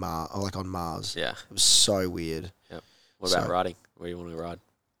in Mars, or like on Mars. Yeah, it was so weird. Yep. What about riding? Where do you want to ride?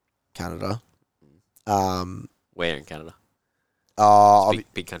 Canada. Where in Canada?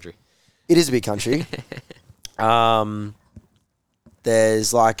 Big country. It is a big country.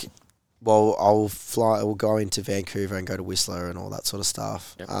 There's like, well, we'll go into Vancouver and go to Whistler and all that sort of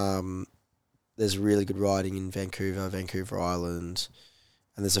stuff. Yep. There's really good riding in Vancouver Island,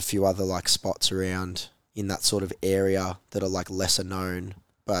 and there's a few other like spots around in that sort of area that are like lesser known,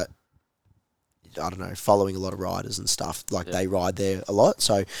 but I don't know, following a lot of riders and stuff. Like they ride there a lot.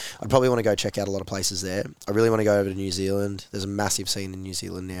 So I'd probably want to go check out a lot of places there. I really want to go over to New Zealand. There's a massive scene in New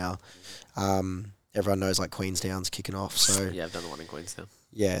Zealand now. Everyone knows like Queenstown's kicking off. So yeah, I've done the one in Queenstown.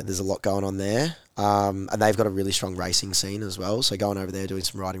 Yeah, there's a lot going on there. And they've got a really strong racing scene as well. So going over there, doing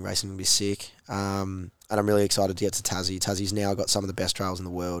some riding racing would be sick. And I'm really excited to get to Tassie. Tassie's now got some of the best trails in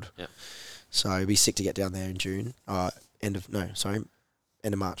the world. Yeah. So it'd be sick to get down there in June. End of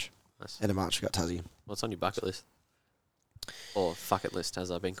March. Nice. End of March, we got Tassie. What's on your bucket list? Or fuck it list,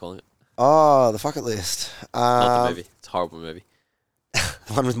 as I've been calling it. Oh, the fuck it list. Not the movie. It's a horrible movie.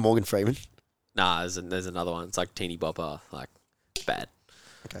 The one with Morgan Freeman? Nah, there's another one. It's like teeny bopper. Like, it's bad.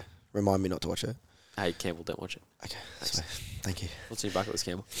 Okay. Remind me not to watch it. Hey, Campbell, don't watch it. Okay. Thank you. What's on your bucket list,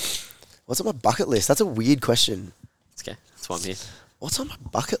 Campbell? What's on my bucket list? That's a weird question. It's okay. That's why I'm here. What's on my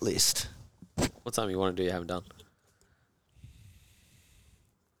bucket list? What's something you want to do you haven't done?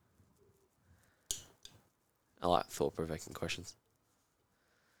 I like thought-provoking questions.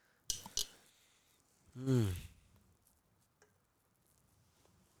 I'm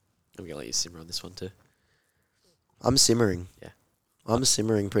going to let you simmer on this one too. I'm simmering. Yeah. I'm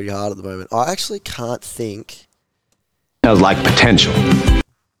simmering pretty hard at the moment. I actually can't think. Smells like potential.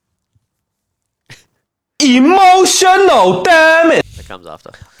 Emotional, damn it! That comes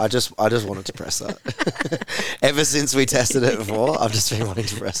after. I just wanted to press that. Ever since we tested it before, I've just been wanting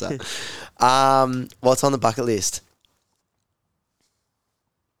to press that. What's on the bucket list?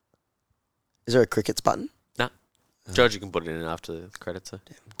 Is there a crickets button? No. George, you can put it in after the credits.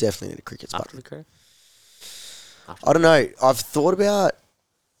 Definitely need a crickets after button. The credit? I don't know. I've thought about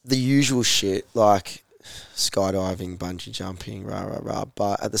the usual shit like skydiving, bungee jumping,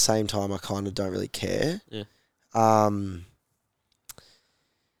 but at the same time, I kind of don't really care. Yeah.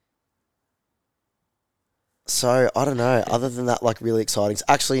 So, I don't know. Other than that, like, really exciting.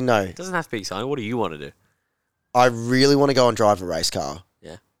 Actually, no. It doesn't have to be exciting. What do you want to do? I really want to go and drive a race car.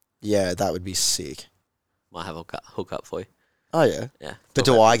 Yeah. Yeah, that would be sick. Might have a hook up for you. Oh, yeah. Yeah. But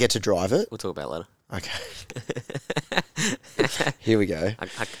do I get to drive it? We'll talk about it later. Okay. Here we go. I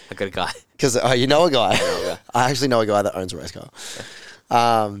got a guy. Because you know a guy. I actually know a guy that owns a race car.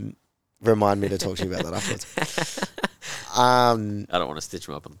 Remind me to talk to you about that afterwards. I don't want to stitch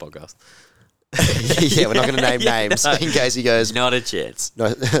him up on the podcast. Yeah, we're not going to name names in case he goes. Not a chance. No,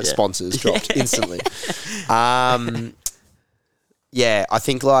 sponsors dropped instantly. Yeah, I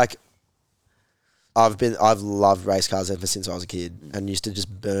think like I've loved race cars ever since I was a kid, and used to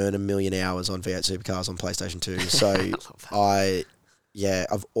just burn 1 million hours on V8 supercars on PlayStation 2. So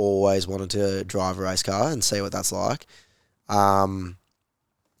I've always wanted to drive a race car and see what that's like.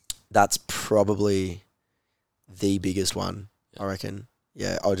 That's probably the biggest one, I reckon.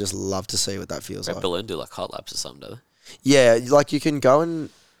 Yeah, I would just love to see what that feels like. Red Balloon do like hot laps or something, do they? Yeah, like you can go in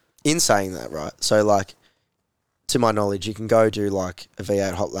saying that, right? So like, to my knowledge, you can go do like a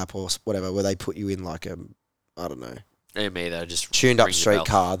V8 hot lap or whatever, where they put you in like I don't know, they're just tuned up street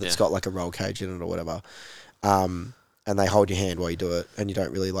car that's got like a roll cage in it or whatever. And they hold your hand while you do it, and you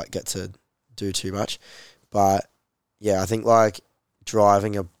don't really like get to do too much. But yeah, I think like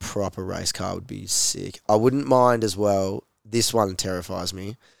driving a proper race car would be sick. I wouldn't mind as well. This one terrifies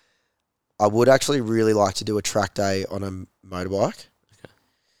me. I would actually really like to do a track day on a motorbike. Okay.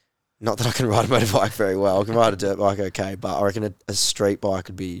 Not that I can ride a motorbike very well. I can ride a dirt bike okay, but I reckon a street bike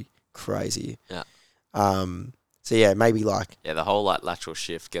would be crazy. Yeah. So yeah, maybe like... Yeah, the whole like lateral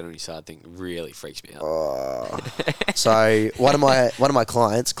shift, get on your side thing really freaks me out. So one of my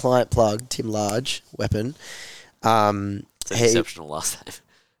clients, client plug, Tim Large, Weapon. It's an exceptional last name.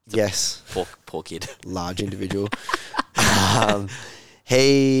 Yes. Poor kid. Large individual.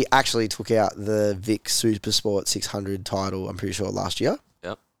 He actually took out the Vic Supersport 600 title, I'm pretty sure, last year.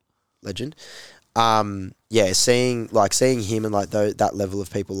 Yep. Legend. Yeah, seeing him and like that level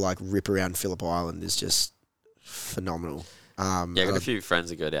of people like rip around Phillip Island is just phenomenal. Yeah, I got a few friends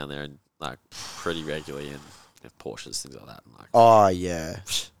that go down there and like pretty regularly and have Porsches, things like that. And, like, oh yeah.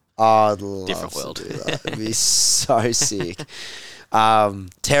 I'd love different world. to do that. It'd be so sick.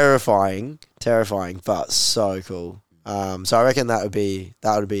 Terrifying, but so cool. So I reckon that would be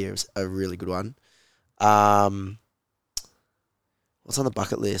a really good one. What's on the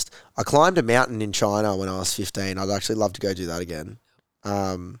bucket list? I climbed a mountain in China when I was 15. I'd actually love to go do that again.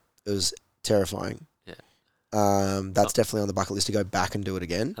 It was terrifying. Yeah. That's definitely on the bucket list to go back and do it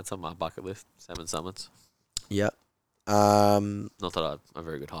again. That's on my bucket list. 7 summits. Yep. Not that I'm a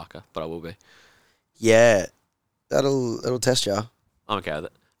very good hiker, but I will be. Yeah. It'll test you. I'm okay with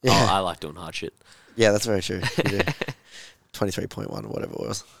it. Yeah. I like doing hard shit. Yeah, that's very true. 23.1 or whatever it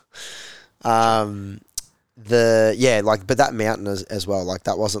was. But that mountain as well, like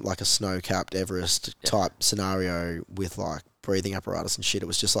that wasn't like a snow-capped Everest type scenario with like breathing apparatus and shit. It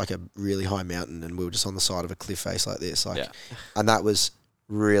was just like a really high mountain, and we were just on the side of a cliff face like this, and that was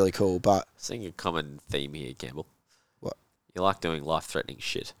really cool. But seeing a common theme here, Campbell. What? You like doing life-threatening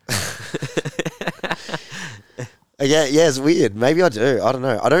shit. Yeah, it's weird. Maybe I do. I don't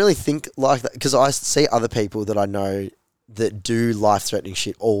know. I don't really think like that because I see other people that I know that do life-threatening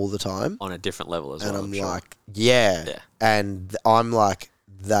shit all the time. On a different level as well. And I'm like, yeah. And I'm like,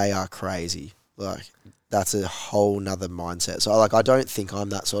 they are crazy. Like, that's a whole nother mindset. So, like, I don't think I'm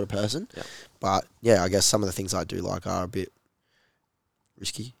that sort of person. Yep. But, yeah, I guess some of the things I do like are a bit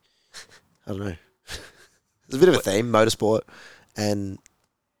risky. I don't know. There's a bit of a theme, motorsport and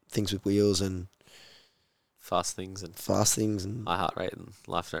things with wheels and... Fast things and high heart rate and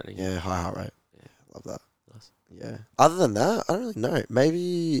life-threatening. Yeah, high heart rate. Yeah. Love that. Nice. Yeah. Other than that, I don't really know.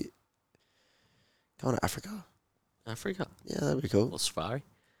 Maybe going to Africa. Africa? Yeah, that'd be cool. A little safari?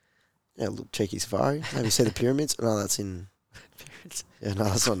 Yeah, a little cheeky safari. Maybe see the pyramids. No, that's in... Yeah, no,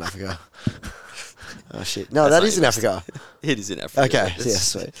 that's not in Africa. Oh, shit. No, that is in Africa. It is in Africa. Okay, yeah,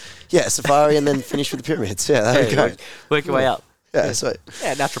 sweet. Yeah, safari and then finish with the pyramids. Yeah, that'd be great. Work your way up. Yeah, sweet.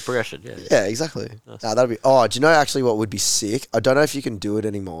 Yeah, natural progression. Yeah, yeah, exactly. Nice. That'd be. Oh, do you know actually what would be sick? I don't know if you can do it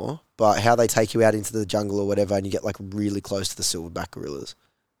anymore, but how they take you out into the jungle or whatever, and you get like really close to the silverback gorillas.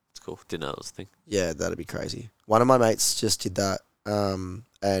 It's cool. Didn't know that was a thing. Yeah, that'd be crazy. One of my mates just did that,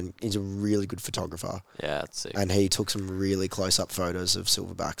 and he's a really good photographer. Yeah, that's sick. And he took some really close up photos of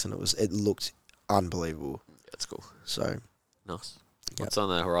silverbacks, and it looked unbelievable. Yeah, that's cool. So nice. What's on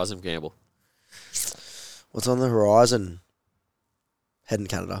the horizon, Campbell? What's on the horizon? Heading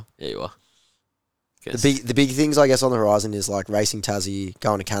to Canada. Yeah, you are. Guess. The big things I guess on the horizon is like racing Tassie,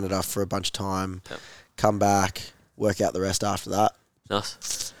 going to Canada for a bunch of time, come back, work out the rest after that.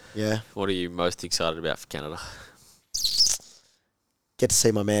 Nice. Yeah. What are you most excited about for Canada? Get to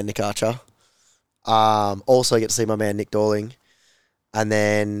see my man Nick Archer. Also get to see my man Nick Dorling. And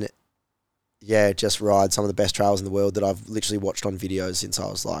then, yeah, just ride some of the best trails in the world that I've literally watched on videos since I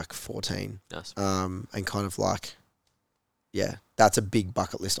was like 14. Nice. And kind of like, yeah, that's a big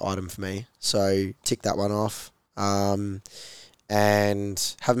bucket list item for me. So tick that one off. And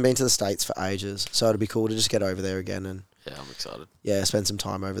haven't been to the States for ages. So it'll be cool to just get over there again and, Yeah, I'm excited. yeah, spend some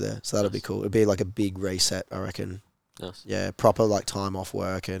time over there. So that'll be cool. It'll be like a big reset, I reckon. Nice. Yeah, proper like time off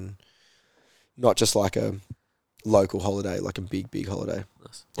work and not just like a local holiday, like a big holiday.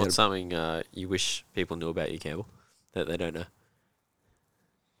 Nice. What's something you wish people knew about you, Campbell, that they don't know?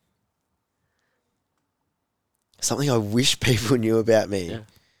 Something I wish people knew about me. Yeah.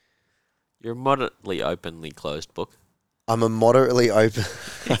 You're a moderately openly closed book. I'm a moderately open,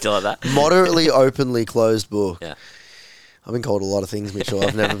 You do like that? moderately openly closed book. Yeah. I've been called a lot of things, Mitchell.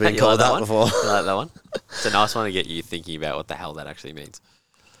 I've never been You called like that one? before. You like that one? It's a nice one to get you thinking about what the hell that actually means.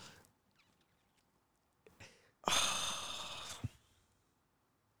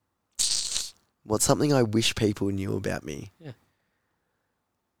 What's something I wish people knew about me? Yeah.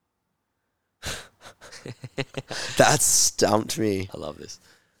 That stumped me. I love this.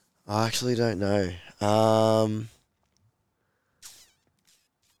 I actually don't know.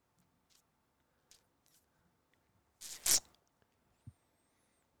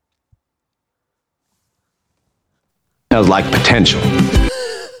 Smells like potential.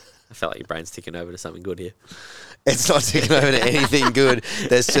 I felt like your brain's ticking over to something good here. It's not taking over to anything good.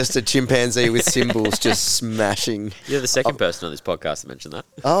 There's just a chimpanzee with cymbals just smashing. You're the second person on this podcast to mention that.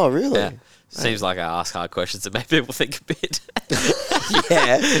 Oh, really? Yeah. Seems like I ask hard questions that make people think a bit.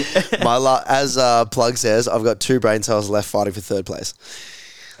 Yeah. As Plug says, I've got 2 brain cells left fighting for 3rd place.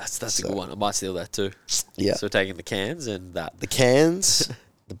 That's a good one. I might steal that too. Yeah. So we're taking the cans and that. The cans,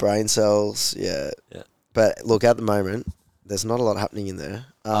 the brain cells, yeah. Yeah. But look, at the moment, there's not a lot happening in there.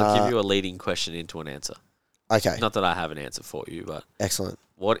 I'll give you a leading question into an answer. Okay. Not that I have an answer for you, but Excellent.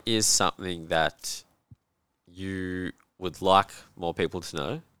 what is something that you would like more people to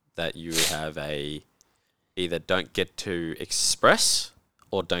know that you have either don't get to express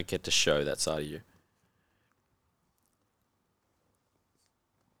or don't get to show that side of you?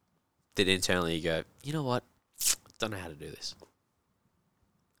 That internally you go, you know what? Don't know how to do this.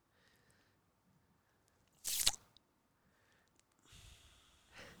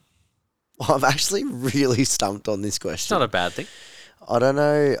 Well, I'm actually really stumped on this It's question. not a bad thing. I don't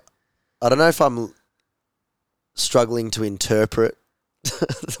know if I'm struggling to interpret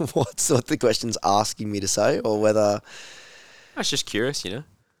what the question's asking me to say, or whether I was just curious, you know.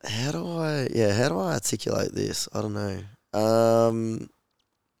 how do I articulate this? I don't know.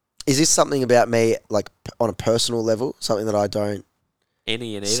 Is this something about me, like on a personal level, something that I don't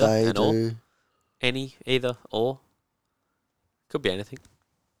Any and either say, and all. do? Any, either, or. Could be anything.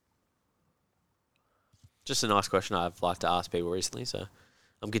 Just a nice question I've liked to ask people recently, so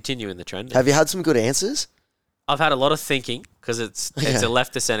I'm continuing the trend. Have you had some good answers? I've had a lot of thinking because it's Yeah. a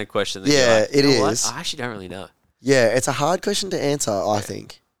left to center question. That Yeah, you're like, it you know what? is. I actually don't really know. Yeah, it's a hard question to answer, I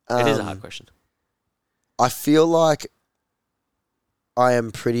think. It is a hard question. I feel like I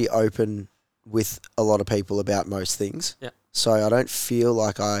am pretty open with a lot of people about most things. Yeah. So I don't feel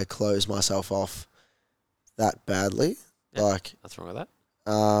like I close myself off that badly. Yeah. Like, What's wrong with that?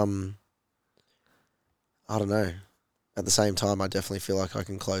 I don't know. At the same time, I definitely feel like I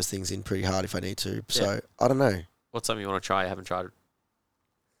can close things in pretty hard if I need to. So Yeah. I don't know. What's something you want to try you haven't tried?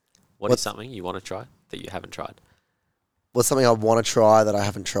 What is something you want to try that you haven't tried? What's something I want to try that I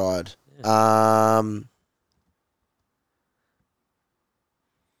haven't tried?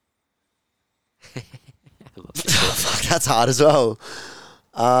 Fuck, that's hard as well.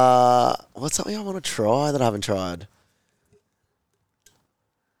 What's something I want to try that I haven't tried?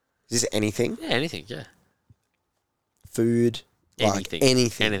 Is this anything? Yeah, anything. Yeah, Food? anything. Like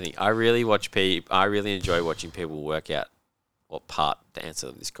anything. Anything. I really enjoy watching people work out what part to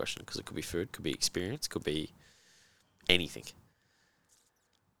answer this question, because it could be food, could be experience, could be anything.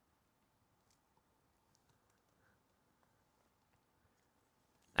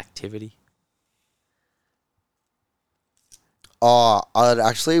 Activity. Oh, I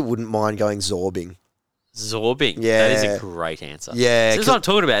actually wouldn't mind going zorbing. Zorbing. Yeah. That is a great answer. Yeah, This is what I'm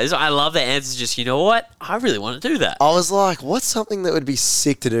talking about. I love the answers. Just, you know what? I really want to do that. I was like, what's something that would be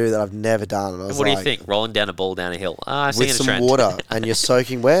sick to do that I've never done? And I was What do you like, think? Rolling down a ball down a hill. I'm seeing with a some trend. water and you're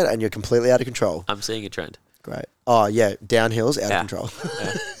soaking wet and you're completely out of control. I'm seeing a trend. Great. Oh, yeah, downhills, out Yeah. of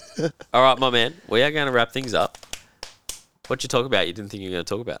control. All right, my man. We are going to wrap things up. What'd you talk about you didn't think you were going to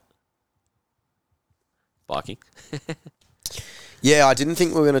talk about? Biking. Yeah, I didn't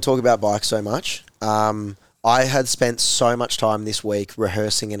think we were going to talk about bikes so much. I had spent so much time this week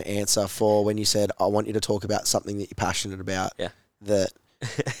rehearsing an answer for when you said, I want you to talk about something that you're passionate about. Yeah. That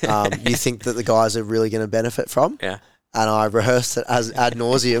you think that the guys are really going to benefit from. Yeah. And I rehearsed it as ad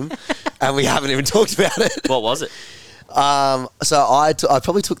nauseum, and we haven't even talked about it. What was it? So I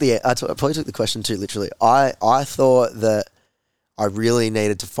probably took the question too literally. I thought that I really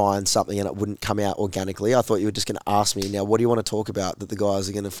needed to find something and it wouldn't come out organically. I thought you were just going to ask me, now what do you want to talk about that the guys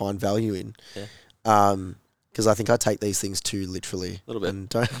are going to find value in? Yeah. Because I think I take these things too literally. A little bit. And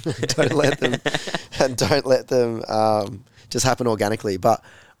don't let them just happen organically. But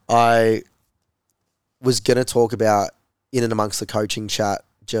I was going to talk about, in and amongst the coaching chat,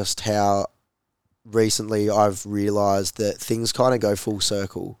 just how recently I've realised that things kind of go full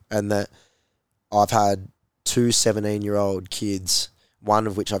circle, and that I've had two 17-year-old kids, one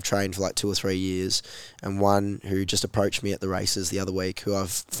of which I've trained for like 2 or 3 years, and one who just approached me at the races the other week, who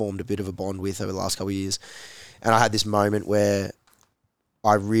I've formed a bit of a bond with over the last couple of years. And I had this moment where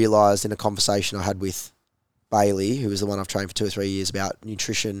I realised in a conversation I had with Bailey, who was the one I've trained for 2 or 3 years, about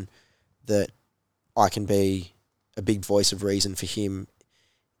nutrition, that I can be a big voice of reason for him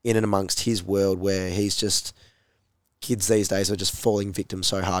in and amongst his world, where he's just, kids these days are just falling victim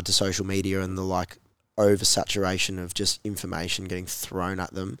so hard to social media and the like oversaturation of just information getting thrown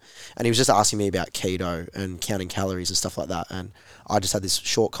at them. And he was just asking me about keto and counting calories and stuff like that. And I just had this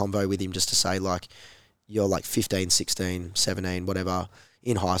short convo with him just to say, like, you're like 15, 16, 17, whatever,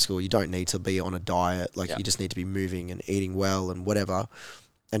 in high school. You don't need to be on a diet. Like, you just need to be moving and eating well and whatever.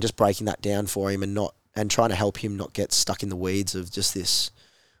 And just breaking that down for him and trying to help him not get stuck in the weeds of just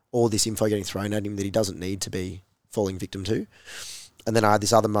all this info getting thrown at him that he doesn't need to be falling victim to. And then I had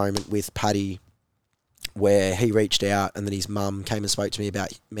this other moment with Paddy where he reached out, and then his mum came and spoke to me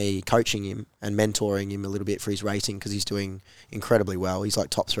about me coaching him and mentoring him a little bit for his racing, because he's doing incredibly well. He's like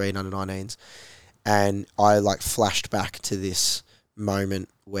top 3 in under 19s. And I like flashed back to this moment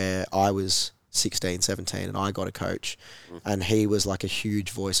where I was 16, 17 and I got a coach, and he was like a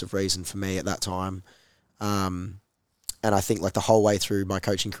huge voice of reason for me at that time. And I think like the whole way through my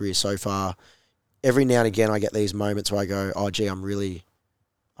coaching career so far, every now and again I get these moments where I go, oh gee, I'm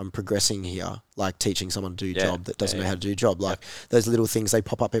progressing here, like teaching someone to do a job that doesn't know how to do a job. Like those little things, they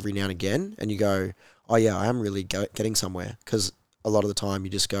pop up every now and again, and you go, oh yeah, I am really getting somewhere. Because a lot of the time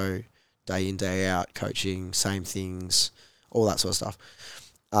you just go day in, day out, coaching, same things, all that sort of stuff.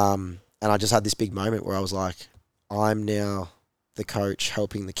 And I just had this big moment where I was like, I'm now the coach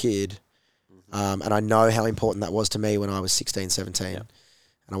helping the kid. And I know how important that was to me when I was 16, 17.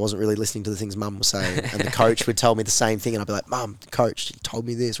 And I wasn't really listening to the things Mum was saying. And the coach would tell me the same thing, and I'd be like, Mum, coach, he told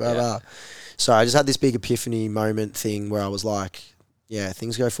me this, blah, blah. So I just had this big epiphany moment thing where I was like, yeah,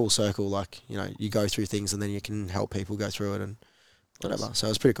 things go full circle. Like, you know, you go through things and then you can help people go through it and whatever. So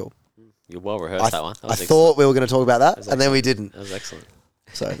it was pretty cool. You well rehearsed that one. I thought we were going to talk about that, and then we didn't. That was excellent.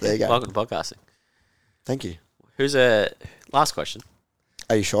 So there you go. Welcome to podcasting. Thank you. Who's last question?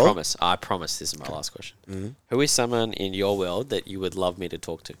 Are you sure? I promise this is my last question. Mm-hmm. Who is someone in your world that you would love me to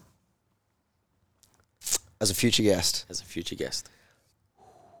talk to? As a future guest. As a future guest.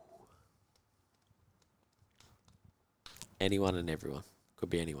 Anyone and everyone. Could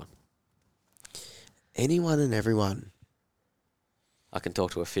be anyone. Anyone and everyone. I can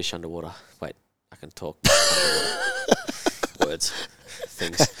talk to a fish underwater. Wait, I can talk underwater. Words.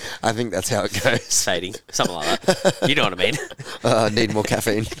 Things. I think that's how it goes. Fading. Something like that. You know what I mean. Need more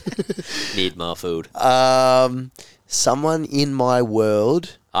caffeine. Need more food. Someone in my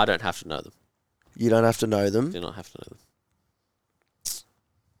world. I don't have to know them. You don't have to know them? Do not have to know them.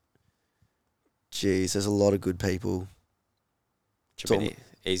 Jeez, there's a lot of good people. Should be an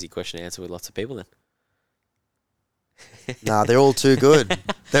easy question to answer with lots of people then. Nah, they're all too good.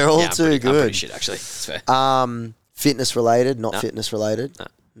 They're all too good. I'm pretty shit, actually. It's fair. Fitness related, not fitness related.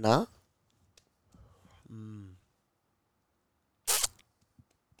 No.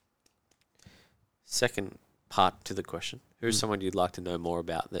 Second part to the question. Who's someone you'd like to know more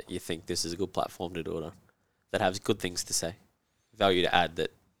about that you think this is a good platform to do it on? That has good things to say. Value to add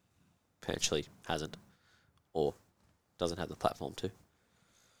that potentially hasn't or doesn't have the platform to.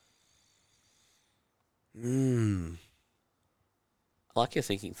 I like your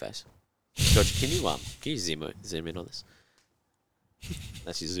thinking face. George, can you zoom in on this?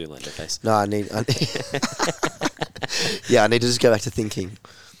 That's your Zoolander face. No, I need yeah, I need to just go back to thinking.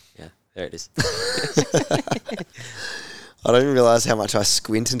 Yeah, there it is. I don't even realise how much I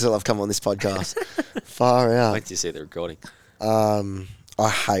squint until I've come on this podcast. Far out. Wait till you see the recording. I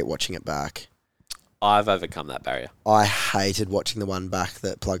hate watching it back. I've overcome that barrier. I hated watching the one back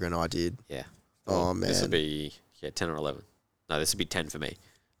that Plugger and I did. Yeah. Oh, man. This will be 10 or 11. No, this would be 10 for me.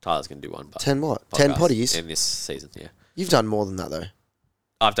 Tyler's going to do one. 10 what? 10 potties? In this season, yeah. You've done more than that, though.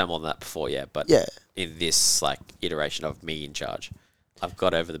 I've done more than that before, yeah. But Yeah. in this iteration of me in charge, I've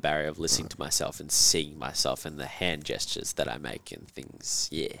got over the barrier of listening to myself and seeing myself and the hand gestures that I make and things.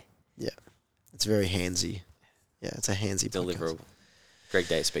 Yeah. Yeah. It's very handsy. Yeah, it's a handsy Deliverable. Greg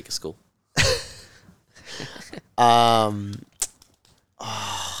Day, Speaker School. I'm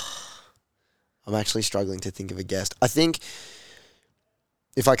actually struggling to think of a guest. I think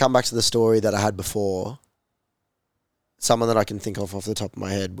if I come back to the story that I had before, someone that I can think of off the top of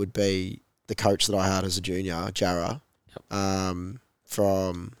my head would be the coach that I had as a junior, Jarrah,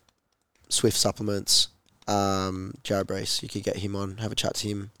 from Swift Supplements. Jarrah Brace, you could get him on, have a chat to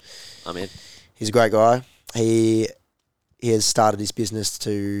him. I'm in. He's a great guy. He has started his business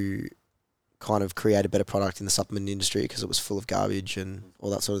to kind of create a better product in the supplement industry because it was full of garbage and all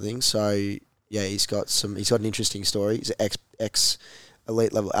that sort of thing. So yeah, he's got an interesting story. He's an ex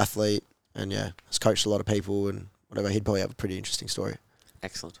elite level athlete, and yeah, has coached a lot of people and whatever. He'd probably have a pretty interesting story.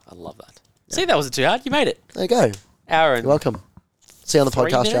 Excellent. I love that. Yeah. See, that wasn't too hard. You made it. There you go. Hour and You're welcome. See you on the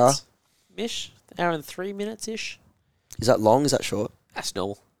podcast, Jarrah. Ish. Hour and 3 minutes ish. Is that long? Is that short? That's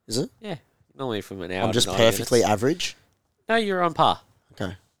normal. Is it? Yeah. Normally from an hour. I'm just to 90 perfectly minutes. average. No, you're on par.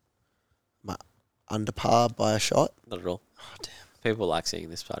 Okay. Am I under par by a shot? Not at all. Oh, damn. People like seeing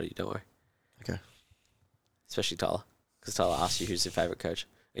this part of you, don't worry. Okay. Especially Tyler. Because Tyler asked you who's your favourite coach.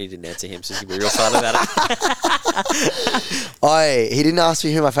 And you didn't answer him, so you can be real excited about it. He didn't ask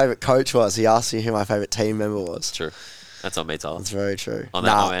me who my favourite coach was. He asked me who my favourite team member was. True. That's on me, Tyler. That's very true. On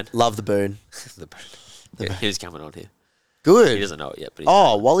that, my man. Love the boon. The bird. He's coming on here. Good. He doesn't know it yet. But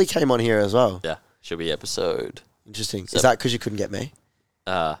Wally came on here as well. yeah. Should be episode. Interesting. Is that because you couldn't get me?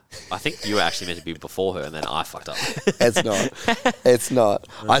 I think you were actually meant to be before her, and then I fucked up. It's not. It's not.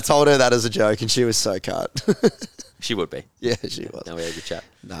 I told her that as a joke, and she was so cut. She would be. Yeah, she was. Now we had a good chat.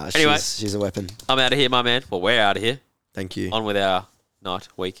 Nah, Anyway. she's a weapon. I'm out of here, my man. Well, we're out of here. Thank you. On with our night,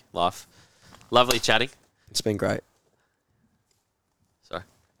 week, life. Lovely chatting. It's been great. Sorry.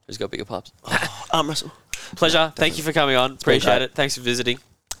 Who's got bigger pubs? Arm wrestle. Pleasure. Thank you for coming on. Appreciate it. Thanks for visiting.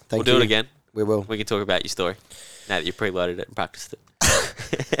 We'll do it again. We will. We can talk about your story now that you've preloaded it and practiced it.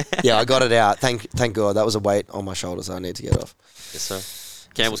 Yeah, I got it out. Thank God. That was a weight on my shoulders I need to get off. Yes, sir.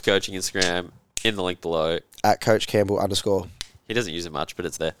 Campbell's coaching Instagram in the link below. At Coach Campbell _ He doesn't use it much, but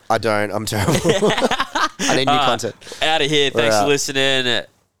it's there. I don't. I'm terrible. I need new content. Out of here. Thanks for out. listening.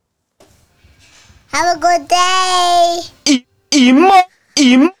 Have a good day.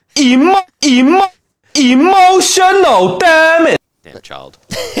 Emotional, damn it. Damn child.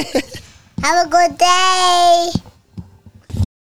 Have a good day.